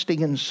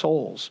investing in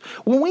souls,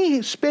 when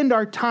we spend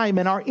our time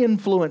and our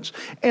influence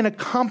in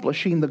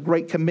accomplishing the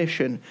Great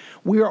Commission,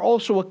 we are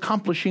also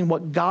accomplishing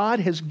what God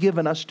has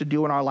given us to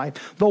do in our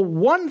life. The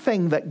one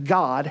thing that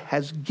God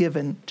has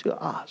given to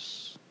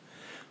us.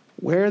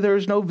 Where there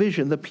is no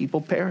vision, the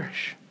people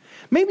perish.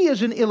 Maybe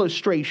as an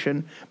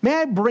illustration,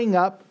 may I bring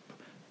up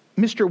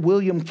Mr.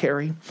 William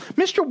Carey.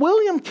 Mr.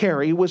 William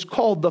Carey was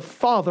called the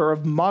father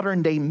of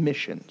modern day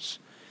missions.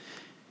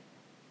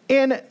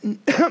 In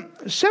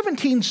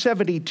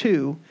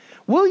 1772,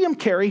 William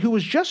Carey, who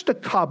was just a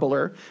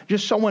cobbler,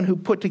 just someone who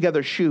put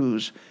together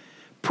shoes,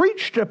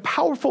 preached a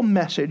powerful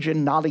message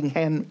in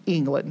Nottingham,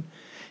 England.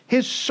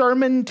 His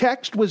sermon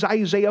text was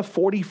Isaiah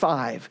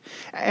 45.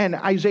 And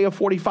Isaiah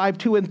 45,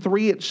 2 and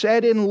 3, it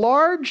said,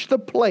 "Enlarge the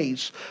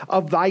place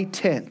of thy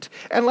tent,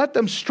 and let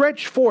them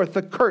stretch forth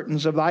the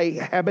curtains of thy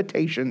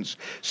habitations.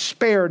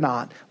 Spare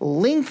not,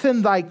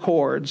 lengthen thy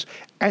cords,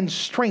 and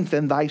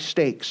strengthen thy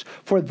stakes.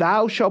 For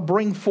thou shalt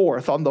bring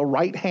forth on the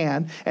right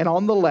hand and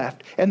on the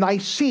left, and thy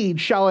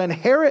seed shall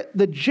inherit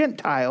the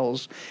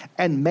Gentiles,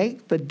 and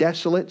make the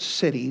desolate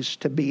cities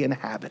to be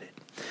inhabited."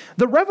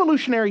 The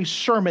revolutionary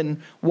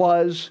sermon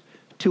was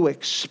to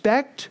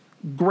expect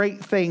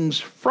great things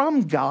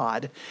from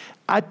God,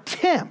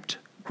 attempt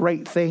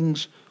great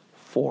things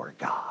for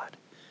God.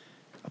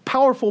 A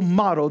powerful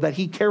motto that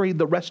he carried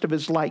the rest of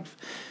his life.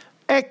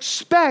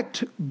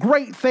 Expect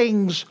great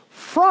things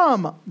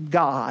from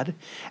God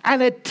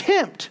and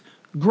attempt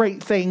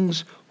great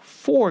things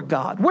for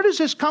God. Where does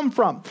this come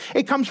from?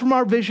 It comes from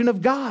our vision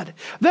of God.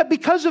 That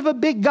because of a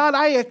big God,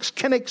 I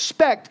can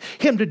expect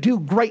him to do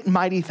great and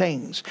mighty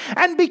things.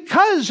 And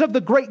because of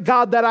the great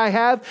God that I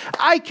have,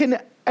 I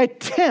can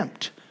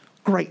attempt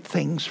great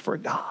things for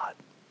God.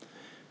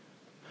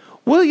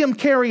 William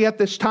Carey at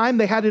this time,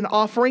 they had an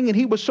offering, and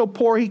he was so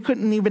poor he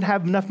couldn't even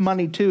have enough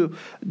money to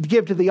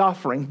give to the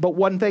offering. But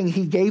one thing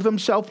he gave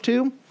himself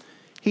to,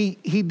 he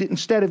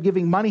instead of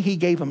giving money, he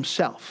gave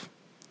himself.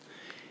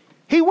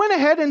 He went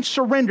ahead and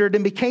surrendered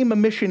and became a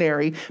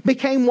missionary,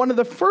 became one of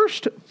the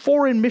first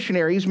foreign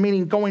missionaries,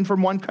 meaning going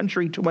from one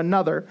country to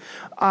another,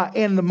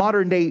 in the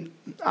modern day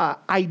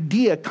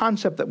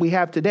concept that we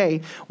have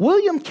today.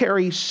 William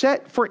Carey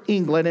set for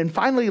England and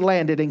finally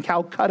landed in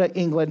Calcutta,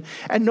 England,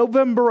 on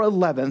November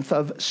 11th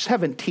of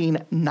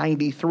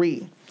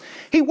 1793.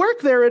 He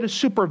worked there as a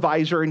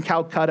supervisor in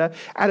Calcutta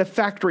at a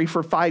factory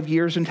for 5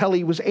 years until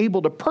he was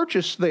able to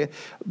purchase the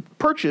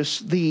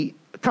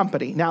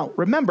company. Now,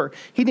 remember,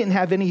 he didn't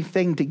have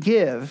anything to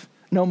give,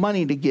 no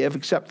money to give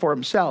except for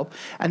himself.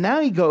 And now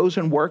he goes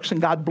and works,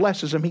 and God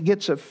blesses him. He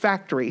gets a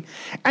factory,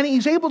 and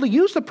he's able to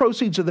use the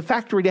proceeds of the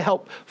factory to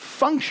help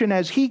function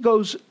as he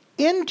goes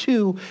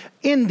into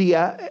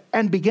India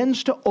and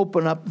begins to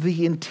open up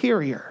the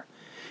interior.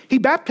 He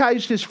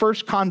baptized his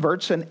first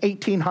converts in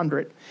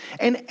 1800.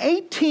 In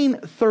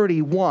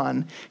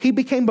 1831, he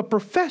became a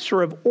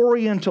professor of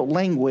Oriental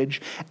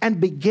language and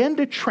began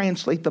to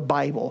translate the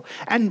Bible.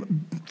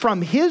 And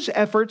from his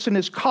efforts and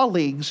his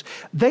colleagues,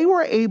 they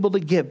were able to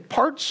give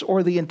parts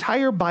or the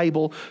entire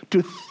Bible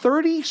to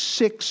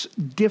 36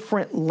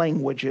 different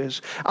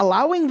languages,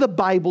 allowing the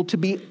Bible to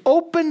be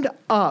opened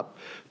up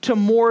to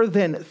more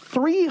than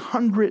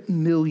 300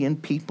 million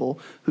people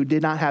who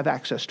did not have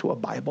access to a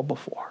Bible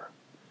before.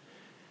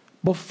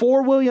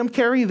 Before William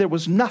Carey, there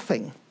was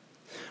nothing.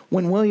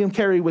 When William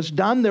Carey was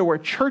done, there were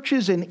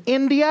churches in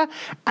India,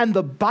 and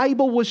the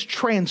Bible was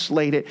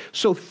translated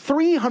so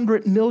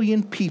 300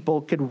 million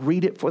people could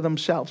read it for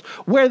themselves.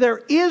 Where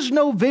there is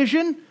no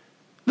vision,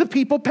 the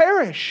people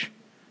perish.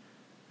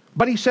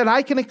 But he said,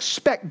 I can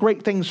expect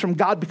great things from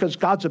God because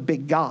God's a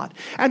big God.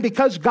 And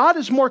because God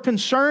is more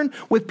concerned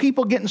with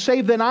people getting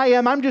saved than I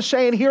am, I'm just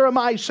saying, here am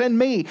I, send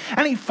me.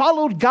 And he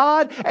followed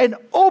God and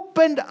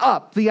opened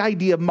up the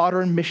idea of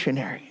modern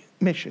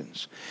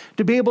missions,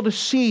 to be able to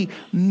see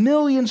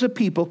millions of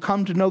people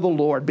come to know the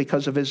Lord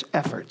because of his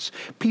efforts,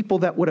 people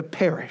that would have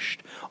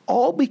perished,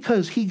 all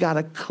because he got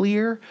a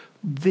clear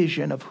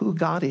vision of who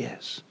God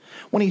is.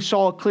 When he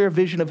saw a clear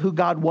vision of who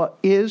God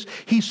is,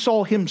 he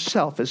saw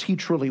himself as he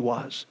truly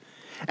was.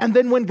 And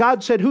then when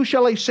God said, who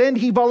shall I send?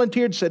 He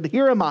volunteered, said,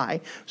 here am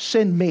I,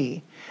 send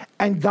me.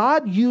 And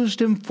God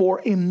used him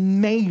for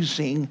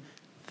amazing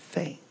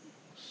things.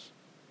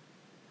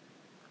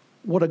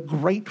 What a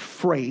great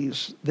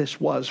phrase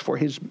this was for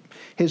his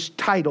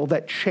title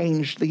that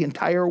changed the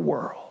entire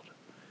world.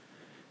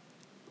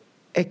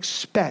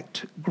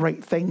 Expect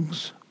great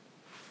things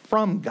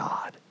from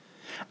God.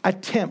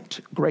 Attempt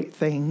great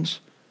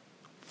things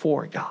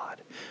for God.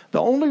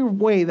 The only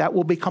way that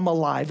will become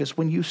alive is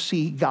when you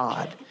see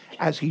God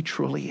as he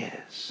truly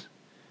is.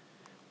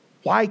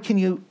 Why can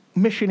you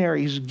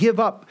missionaries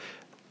give up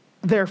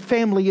their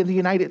family in the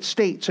United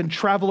States and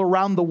travel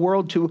around the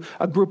world to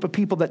a group of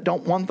people that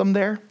don't want them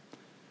there?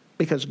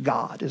 Because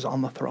God is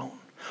on the throne.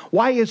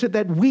 Why is it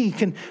that we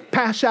can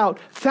pass out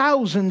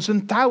thousands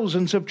and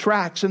thousands of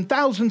tracts and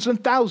thousands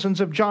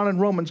of John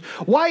and Romans?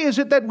 Why is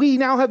it that we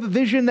now have a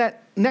vision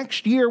that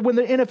next year when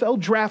the NFL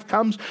draft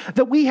comes,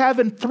 that we have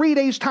in 3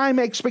 days' time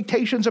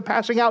expectations of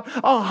passing out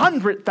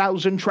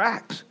 100,000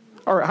 tracts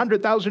or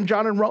 100,000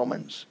 John and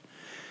Romans?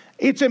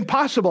 It's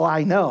impossible,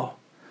 I know.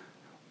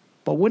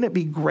 But wouldn't it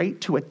be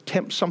great to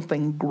attempt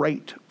something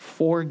great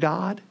for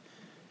God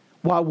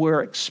while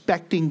we're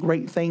expecting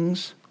great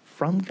things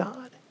from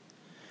God?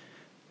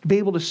 To be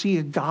able to see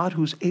a God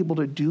who's able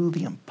to do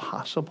the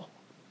impossible.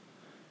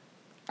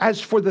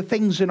 As for the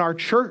things in our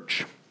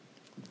church,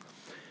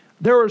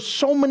 there are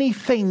so many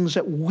things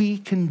that we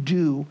can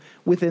do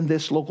within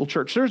this local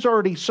church. There's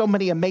already so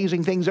many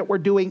amazing things that we're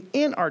doing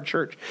in our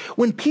church.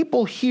 When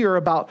people hear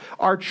about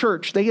our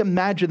church, they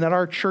imagine that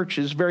our church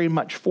is very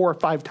much 4 or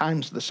 5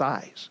 times the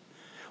size.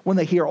 When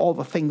they hear all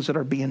the things that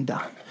are being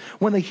done,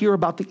 when they hear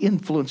about the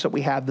influence that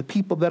we have, the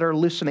people that are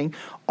listening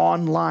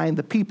online,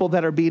 the people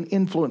that are being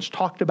influenced,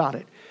 talked about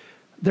it.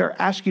 They're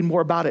asking more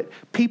about it.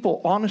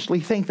 People honestly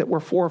think that we're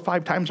 4 or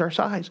 5 times our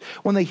size.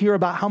 When they hear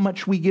about how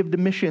much we give to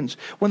missions,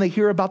 when they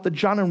hear about the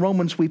John and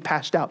Romans we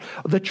passed out,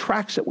 the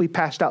tracts that we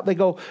passed out, they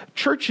go,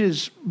 church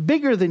is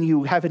bigger than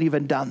you, haven't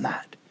even done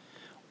that.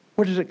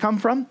 Where does it come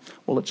from?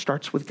 Well, it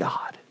starts with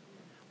God.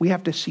 We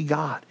have to see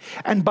God.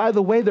 And by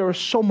the way, there is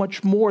so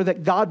much more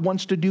that God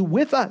wants to do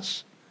with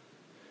us.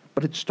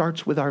 But it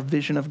starts with our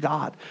vision of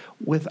God.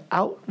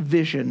 Without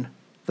vision,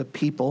 the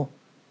people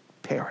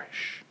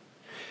perish.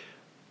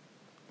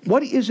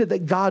 What is it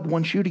that God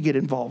wants you to get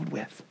involved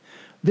with?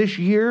 This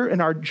year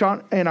in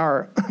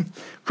our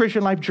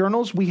Christian Life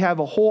Journals, we have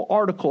a whole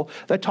article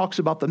that talks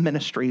about the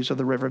ministries of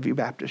the Riverview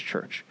Baptist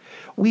Church.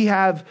 We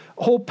have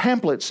whole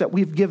pamphlets that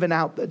we've given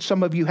out that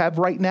some of you have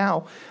right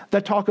now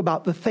that talk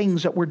about the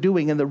things that we're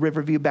doing in the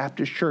Riverview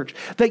Baptist Church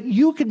that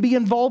you could be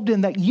involved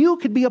in, that you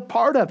could be a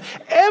part of.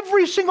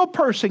 Every single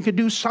person could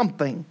do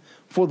something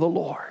for the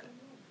Lord.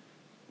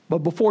 But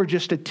before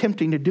just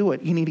attempting to do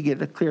it, you need to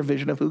get a clear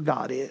vision of who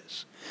God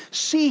is.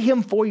 See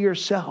him for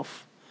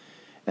yourself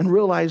and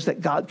realize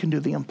that God can do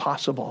the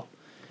impossible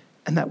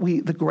and that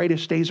the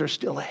greatest days are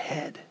still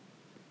ahead.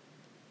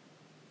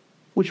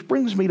 Which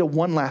brings me to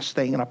one last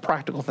thing and a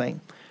practical thing.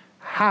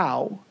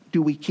 How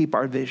do we keep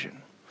our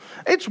vision?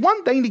 It's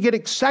one thing to get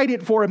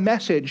excited for a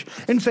message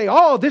and say,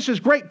 oh, this is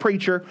great,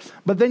 preacher,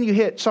 but then you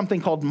hit something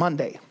called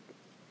Monday.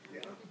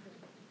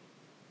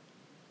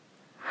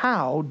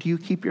 How do you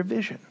keep your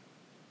vision?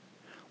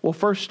 Well,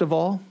 first of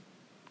all,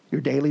 your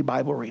daily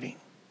Bible reading.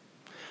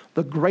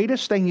 The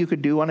greatest thing you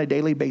could do on a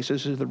daily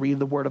basis is to read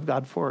the Word of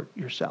God for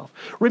yourself.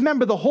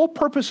 Remember, the whole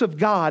purpose of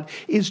God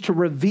is to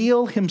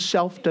reveal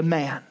himself to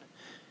man.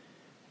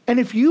 And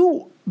if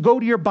you go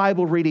to your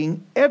Bible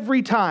reading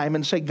every time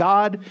and say,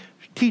 God,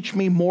 teach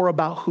me more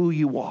about who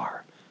you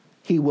are,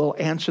 He will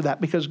answer that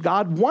because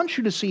God wants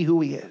you to see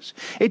who He is.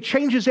 It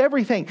changes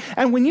everything.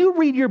 And when you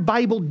read your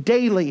Bible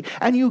daily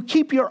and you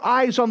keep your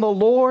eyes on the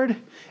Lord,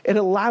 it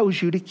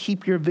allows you to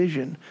keep your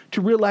vision, to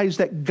realize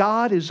that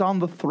God is on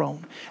the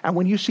throne. And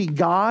when you see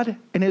God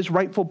in His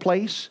rightful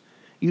place,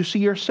 you see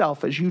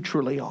yourself as you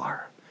truly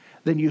are.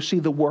 Then you see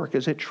the work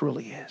as it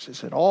truly is.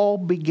 As it all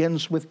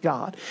begins with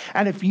God.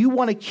 And if you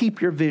want to keep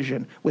your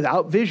vision,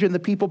 without vision the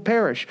people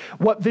perish.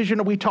 What vision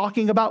are we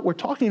talking about? We're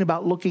talking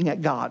about looking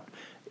at God.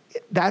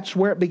 That's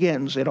where it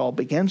begins. It all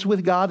begins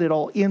with God. It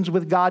all ends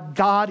with God.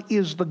 God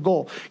is the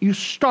goal. You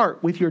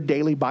start with your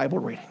daily Bible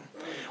reading.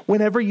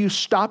 Whenever you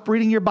stop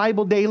reading your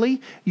Bible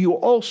daily, you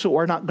also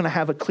are not going to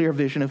have a clear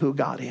vision of who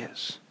God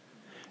is.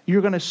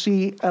 You're going to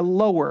see a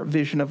lower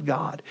vision of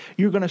God.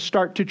 You're going to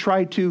start to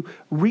try to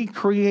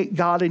recreate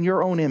God in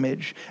your own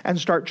image and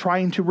start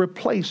trying to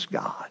replace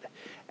God.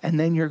 And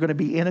then you're going to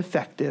be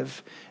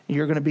ineffective.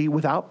 You're going to be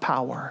without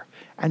power.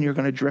 And you're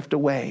going to drift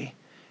away.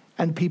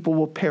 And people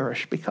will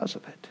perish because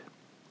of it.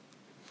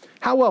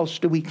 How else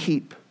do we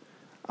keep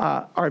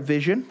our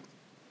vision?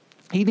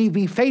 You need to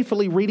be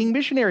faithfully reading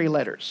missionary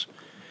letters.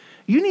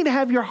 You need to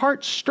have your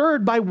heart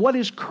stirred by what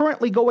is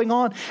currently going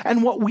on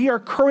and what we are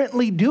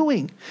currently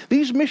doing.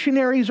 These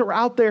missionaries are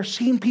out there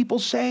seeing people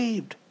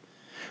saved.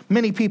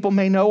 Many people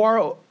may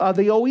know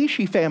the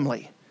Oishi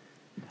family.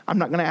 I'm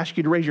not going to ask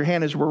you to raise your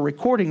hand as we're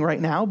recording right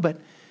now, but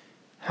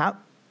how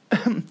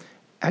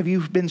have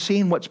you been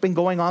seeing what's been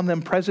going on in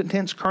them present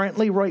tense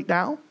currently right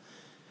now?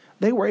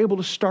 They were able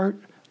to start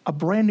a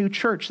brand new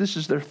church. This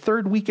is their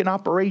third week in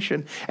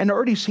operation and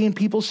already seeing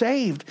people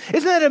saved.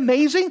 Isn't that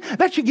amazing?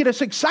 That should get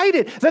us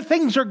excited that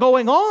things are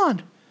going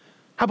on.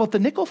 How about the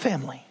Nickel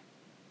family?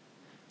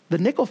 The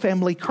Nickel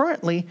family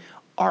currently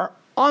are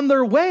on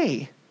their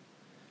way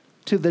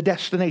to the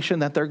destination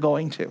that they're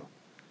going to.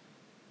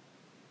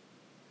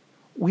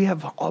 We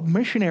have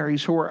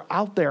missionaries who are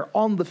out there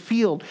on the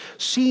field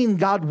seeing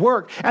God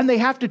work. And they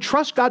have to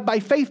trust God by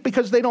faith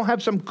because they don't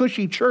have some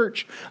cushy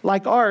church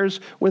like ours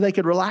where they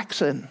could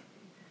relax in.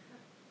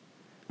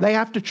 They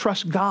have to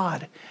trust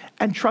God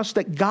and trust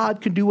that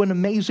God can do an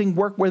amazing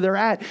work where they're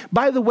at.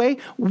 By the way,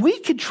 we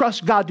could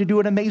trust God to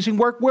do an amazing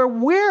work where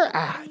we're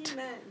at.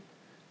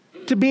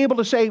 Amen. To be able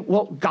to say,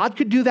 well, God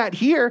could do that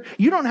here.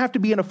 You don't have to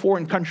be in a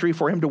foreign country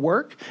for Him to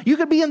work. You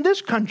could be in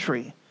this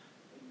country.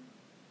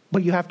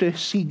 But you have to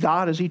see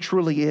God as He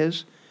truly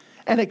is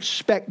and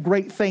expect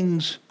great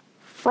things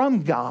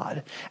from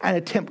God and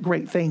attempt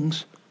great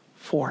things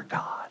for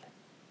God.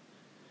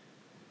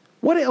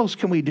 What else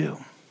can we do?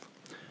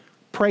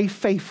 Pray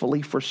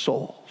faithfully for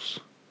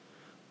souls.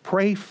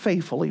 Pray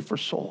faithfully for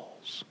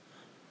souls.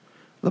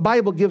 The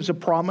Bible gives a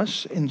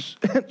promise in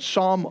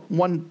Psalm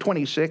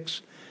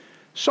 126.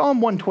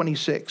 Psalm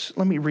 126,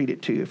 let me read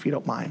it to you if you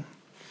don't mind.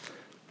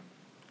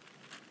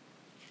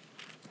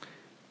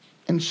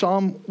 In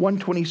Psalm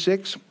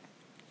 126,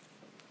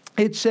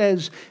 it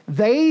says,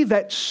 "They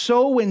that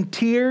sow in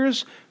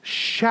tears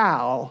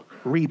shall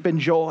reap in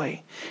joy.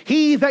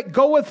 He that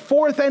goeth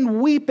forth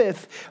and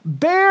weepeth,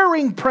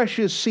 bearing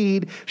precious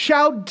seed,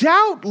 shall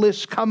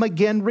doubtless come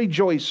again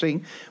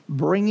rejoicing,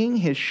 bringing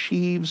his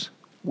sheaves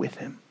with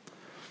him."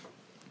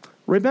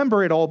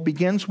 Remember, it all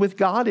begins with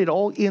God. It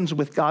all ends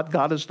with God.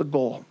 God is the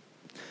goal.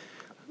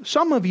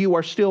 Some of you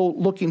are still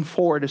looking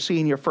forward to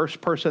seeing your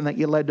first person that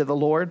you led to the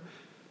Lord.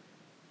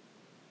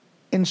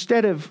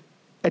 Instead of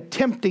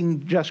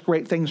attempting just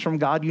great things from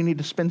God, you need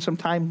to spend some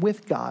time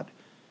with God.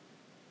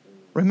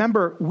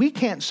 Remember, we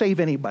can't save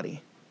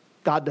anybody.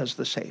 God does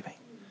the saving.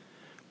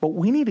 But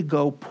we need to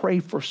go pray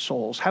for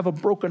souls, have a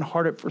broken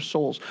heart for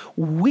souls,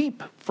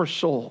 weep for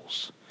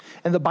souls.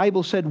 And the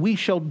Bible said we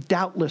shall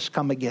doubtless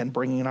come again,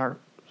 bringing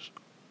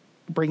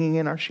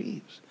in our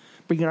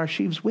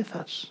sheaves with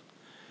us.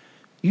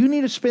 You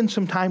need to spend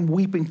some time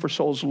weeping for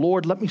souls.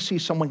 Lord, let me see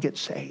someone get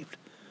saved.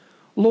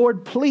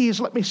 Lord, please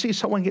let me see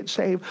someone get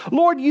saved.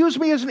 Lord, use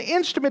me as an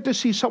instrument to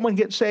see someone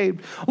get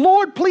saved.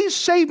 Lord, please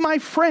save my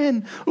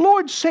friend.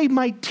 Lord, save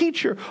my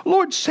teacher.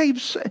 Lord, save,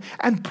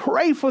 and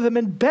pray for them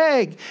and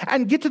beg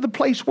and get to the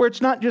place where it's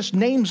not just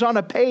names on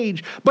a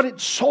page, but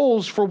it's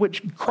souls for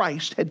which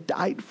Christ had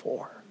died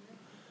for.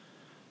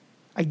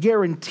 I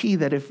guarantee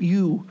that if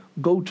you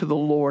go to the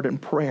Lord in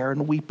prayer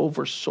and weep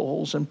over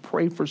souls and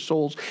pray for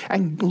souls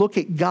and look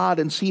at God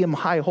and see Him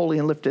high, holy,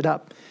 and lifted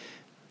up,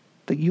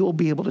 that you'll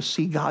be able to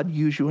see God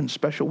use you in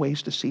special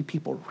ways to see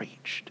people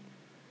reached,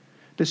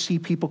 to see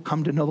people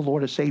come to know the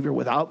Lord as Savior.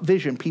 Without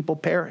vision, people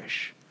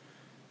perish.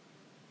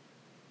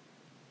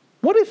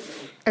 What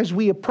if, as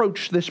we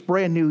approach this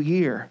brand new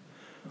year,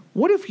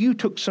 what if you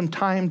took some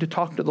time to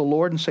talk to the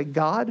Lord and say,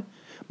 God,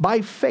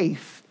 by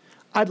faith,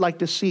 I'd like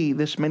to see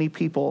this many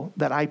people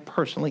that I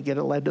personally get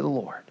led to the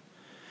Lord.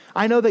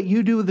 I know that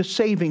you do the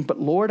saving, but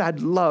Lord, I'd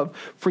love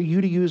for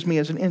you to use me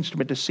as an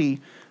instrument to see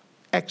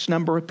X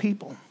number of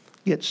people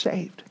get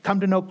saved, come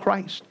to know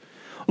Christ.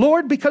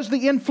 Lord, because of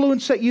the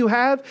influence that you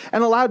have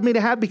and allowed me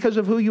to have because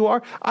of who you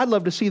are, I'd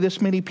love to see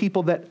this many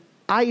people that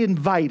I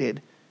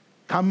invited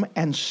come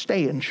and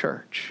stay in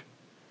church.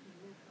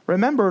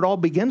 Remember, it all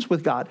begins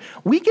with God.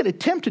 We can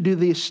attempt to do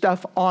this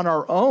stuff on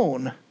our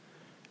own,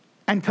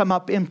 and come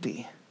up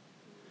empty.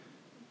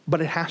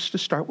 But it has to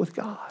start with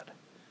God.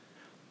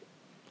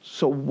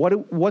 So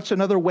what's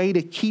another way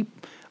to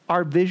keep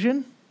our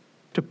vision?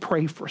 To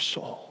pray for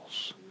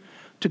souls.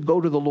 To go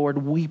to the Lord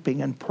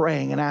weeping and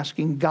praying and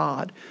asking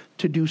God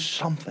to do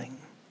something.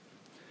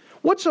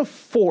 What's a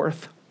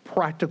fourth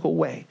practical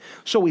way?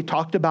 So we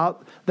talked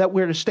about that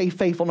we're to stay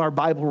faithful in our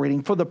Bible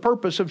reading for the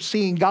purpose of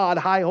seeing God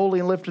high, holy,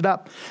 and lifted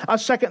up. A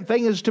second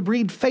thing is to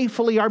read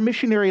faithfully our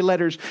missionary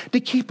letters, to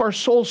keep our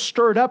souls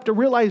stirred up, to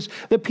realize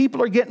that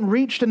people are getting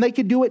reached and they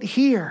can do it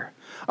here.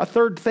 A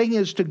third thing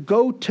is to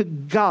go to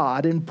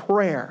God in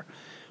prayer,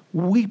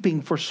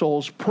 weeping for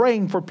souls,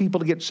 praying for people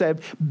to get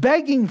saved,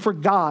 begging for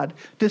God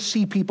to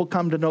see people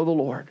come to know the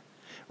Lord.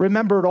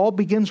 Remember, it all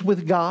begins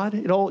with God.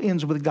 It all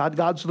ends with God.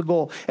 God's the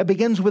goal. It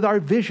begins with our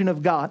vision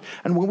of God.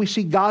 And when we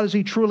see God as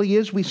He truly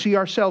is, we see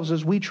ourselves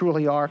as we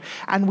truly are.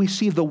 And we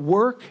see the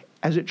work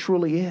as it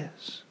truly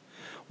is.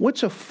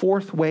 What's a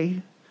fourth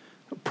way,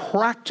 a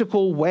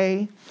practical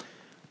way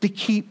to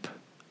keep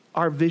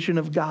our vision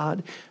of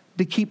God,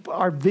 to keep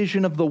our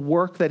vision of the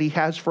work that He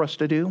has for us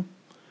to do?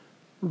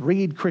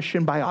 Read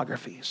Christian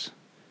biographies.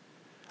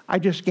 I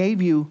just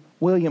gave you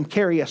William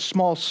Carey, a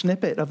small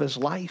snippet of his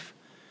life.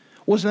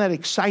 Wasn't that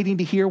exciting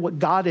to hear what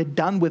God had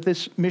done with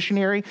this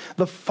missionary,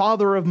 the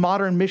father of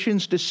modern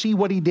missions, to see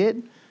what he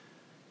did?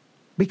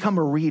 Become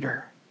a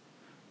reader.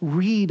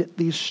 Read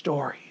these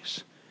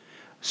stories.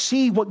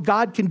 See what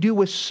God can do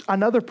with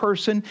another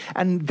person,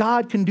 and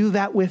God can do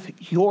that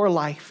with your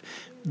life.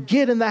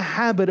 Get in the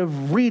habit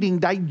of reading,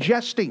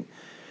 digesting.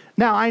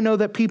 Now, I know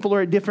that people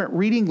are at different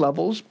reading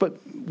levels, but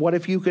what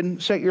if you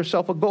can set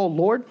yourself a goal?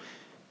 Lord,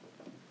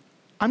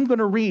 I'm going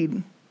to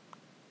read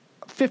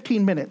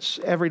 15 minutes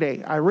every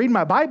day. I read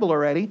my Bible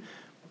already,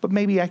 but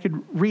maybe I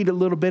could read a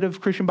little bit of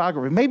Christian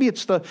biography. Maybe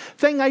it's the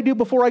thing I do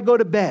before I go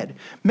to bed.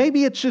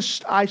 Maybe it's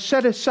just I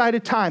set aside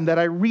a time that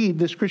I read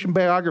this Christian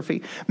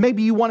biography.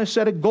 Maybe you want to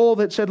set a goal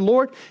that said,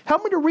 Lord,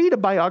 help me to read a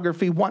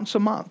biography once a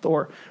month,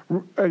 or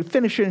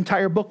finish an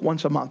entire book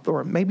once a month,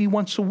 or maybe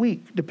once a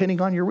week,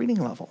 depending on your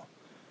reading level.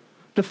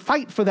 To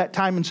fight for that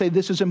time and say,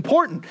 this is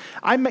important.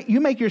 You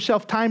make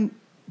yourself time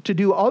to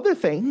do other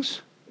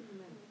things.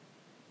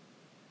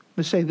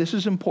 To say, this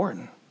is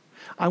important.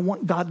 I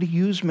want God to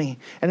use me.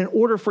 And in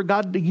order for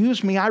God to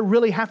use me, I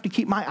really have to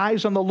keep my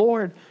eyes on the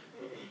Lord.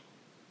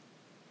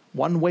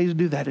 One way to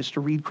do that is to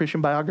read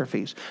Christian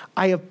biographies.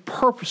 I have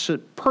purposely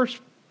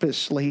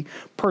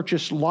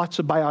purchased lots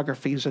of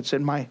biographies that's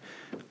in my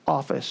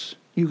office.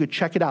 You could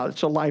check it out.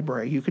 It's a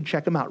library. You could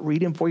check them out.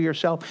 Read them for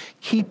yourself.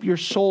 Keep your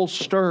soul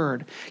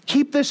stirred.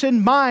 Keep this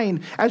in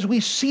mind as we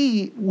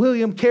see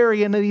William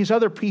Carey and these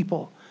other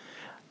people.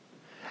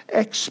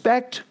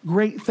 Expect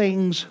great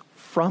things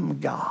from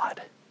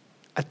God.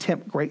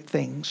 Attempt great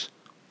things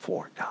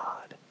for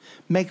God.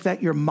 Make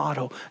that your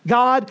motto.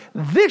 God,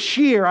 this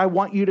year I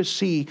want you to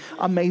see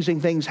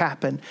amazing things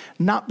happen.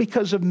 Not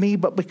because of me,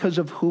 but because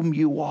of whom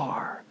you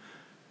are.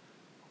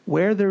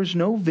 Where there's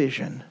no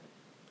vision,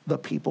 the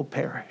people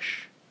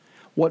perish.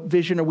 What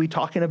vision are we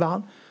talking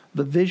about?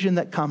 The vision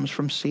that comes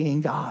from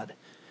seeing God.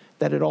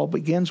 That it all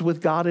begins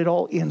with God, it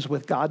all ends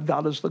with God.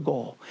 God is the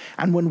goal.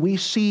 And when we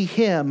see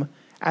Him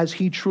as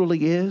He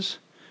truly is,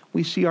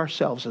 we see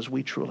ourselves as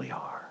we truly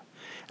are.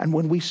 And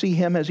when we see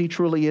Him as He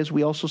truly is,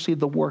 we also see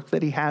the work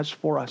that He has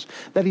for us.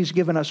 That He's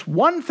given us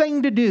one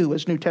thing to do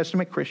as New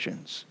Testament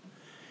Christians,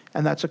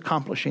 and that's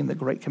accomplishing the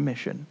Great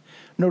Commission.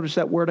 Notice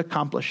that word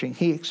accomplishing.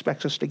 He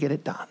expects us to get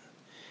it done.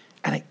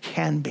 And it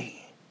can be.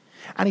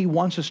 And He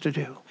wants us to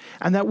do.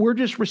 And that we're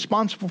just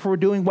responsible for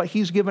doing what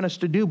He's given us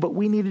to do, but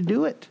we need to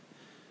do it.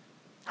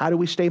 How do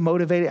we stay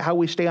motivated? How do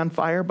we stay on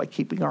fire? By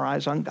keeping our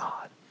eyes on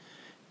God.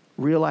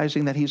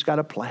 Realizing that He's got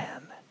a plan.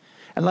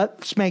 And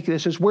let's make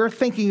this, as we're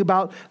thinking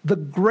about the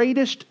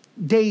greatest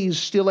days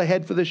still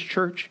ahead for this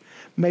church,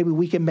 maybe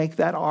we can make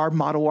that our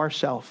motto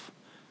ourselves.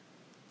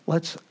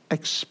 Let's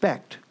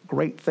expect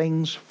great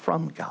things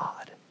from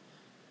God.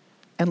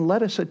 And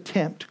let us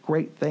attempt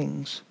great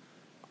things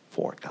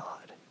for God.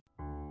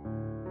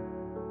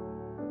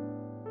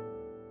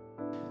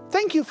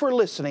 Thank you for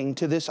listening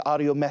to this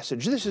audio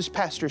message. This is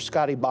Pastor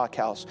Scotty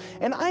Bachhaus,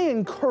 and I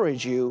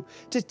encourage you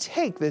to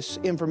take this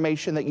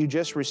information that you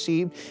just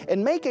received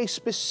and make a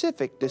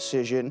specific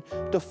decision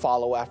to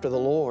follow after the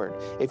Lord.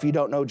 If you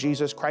don't know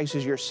Jesus Christ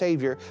as your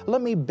Savior,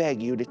 let me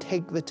beg you to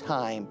take the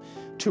time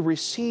to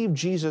receive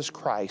Jesus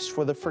Christ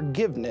for the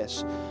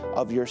forgiveness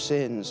of your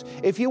sins.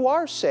 If you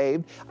are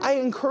saved, I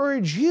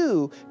encourage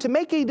you to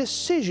make a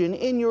decision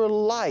in your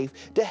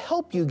life to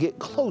help you get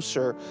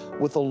closer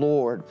with the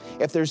Lord.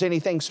 If there's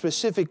anything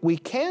specific we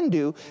can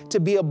do to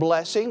be a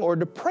blessing or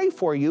to pray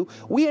for you,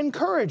 we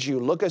encourage you.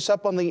 Look us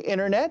up on the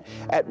internet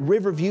at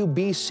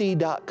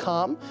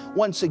riverviewbc.com.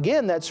 Once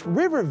again, that's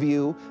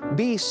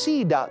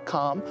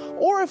riverviewbc.com.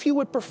 Or if you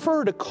would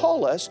prefer to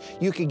call us,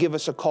 you can give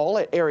us a call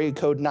at area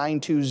code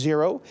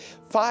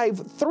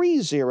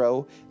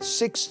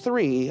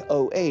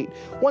 920-530-6308.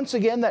 Once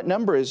again, that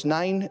number is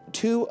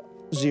 920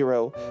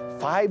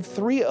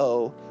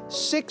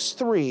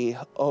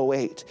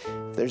 800-530-6308.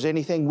 If there's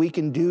anything we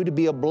can do to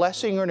be a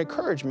blessing or an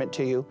encouragement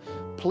to you,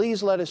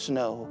 please let us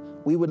know.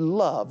 We would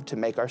love to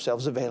make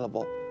ourselves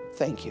available.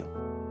 Thank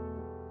you.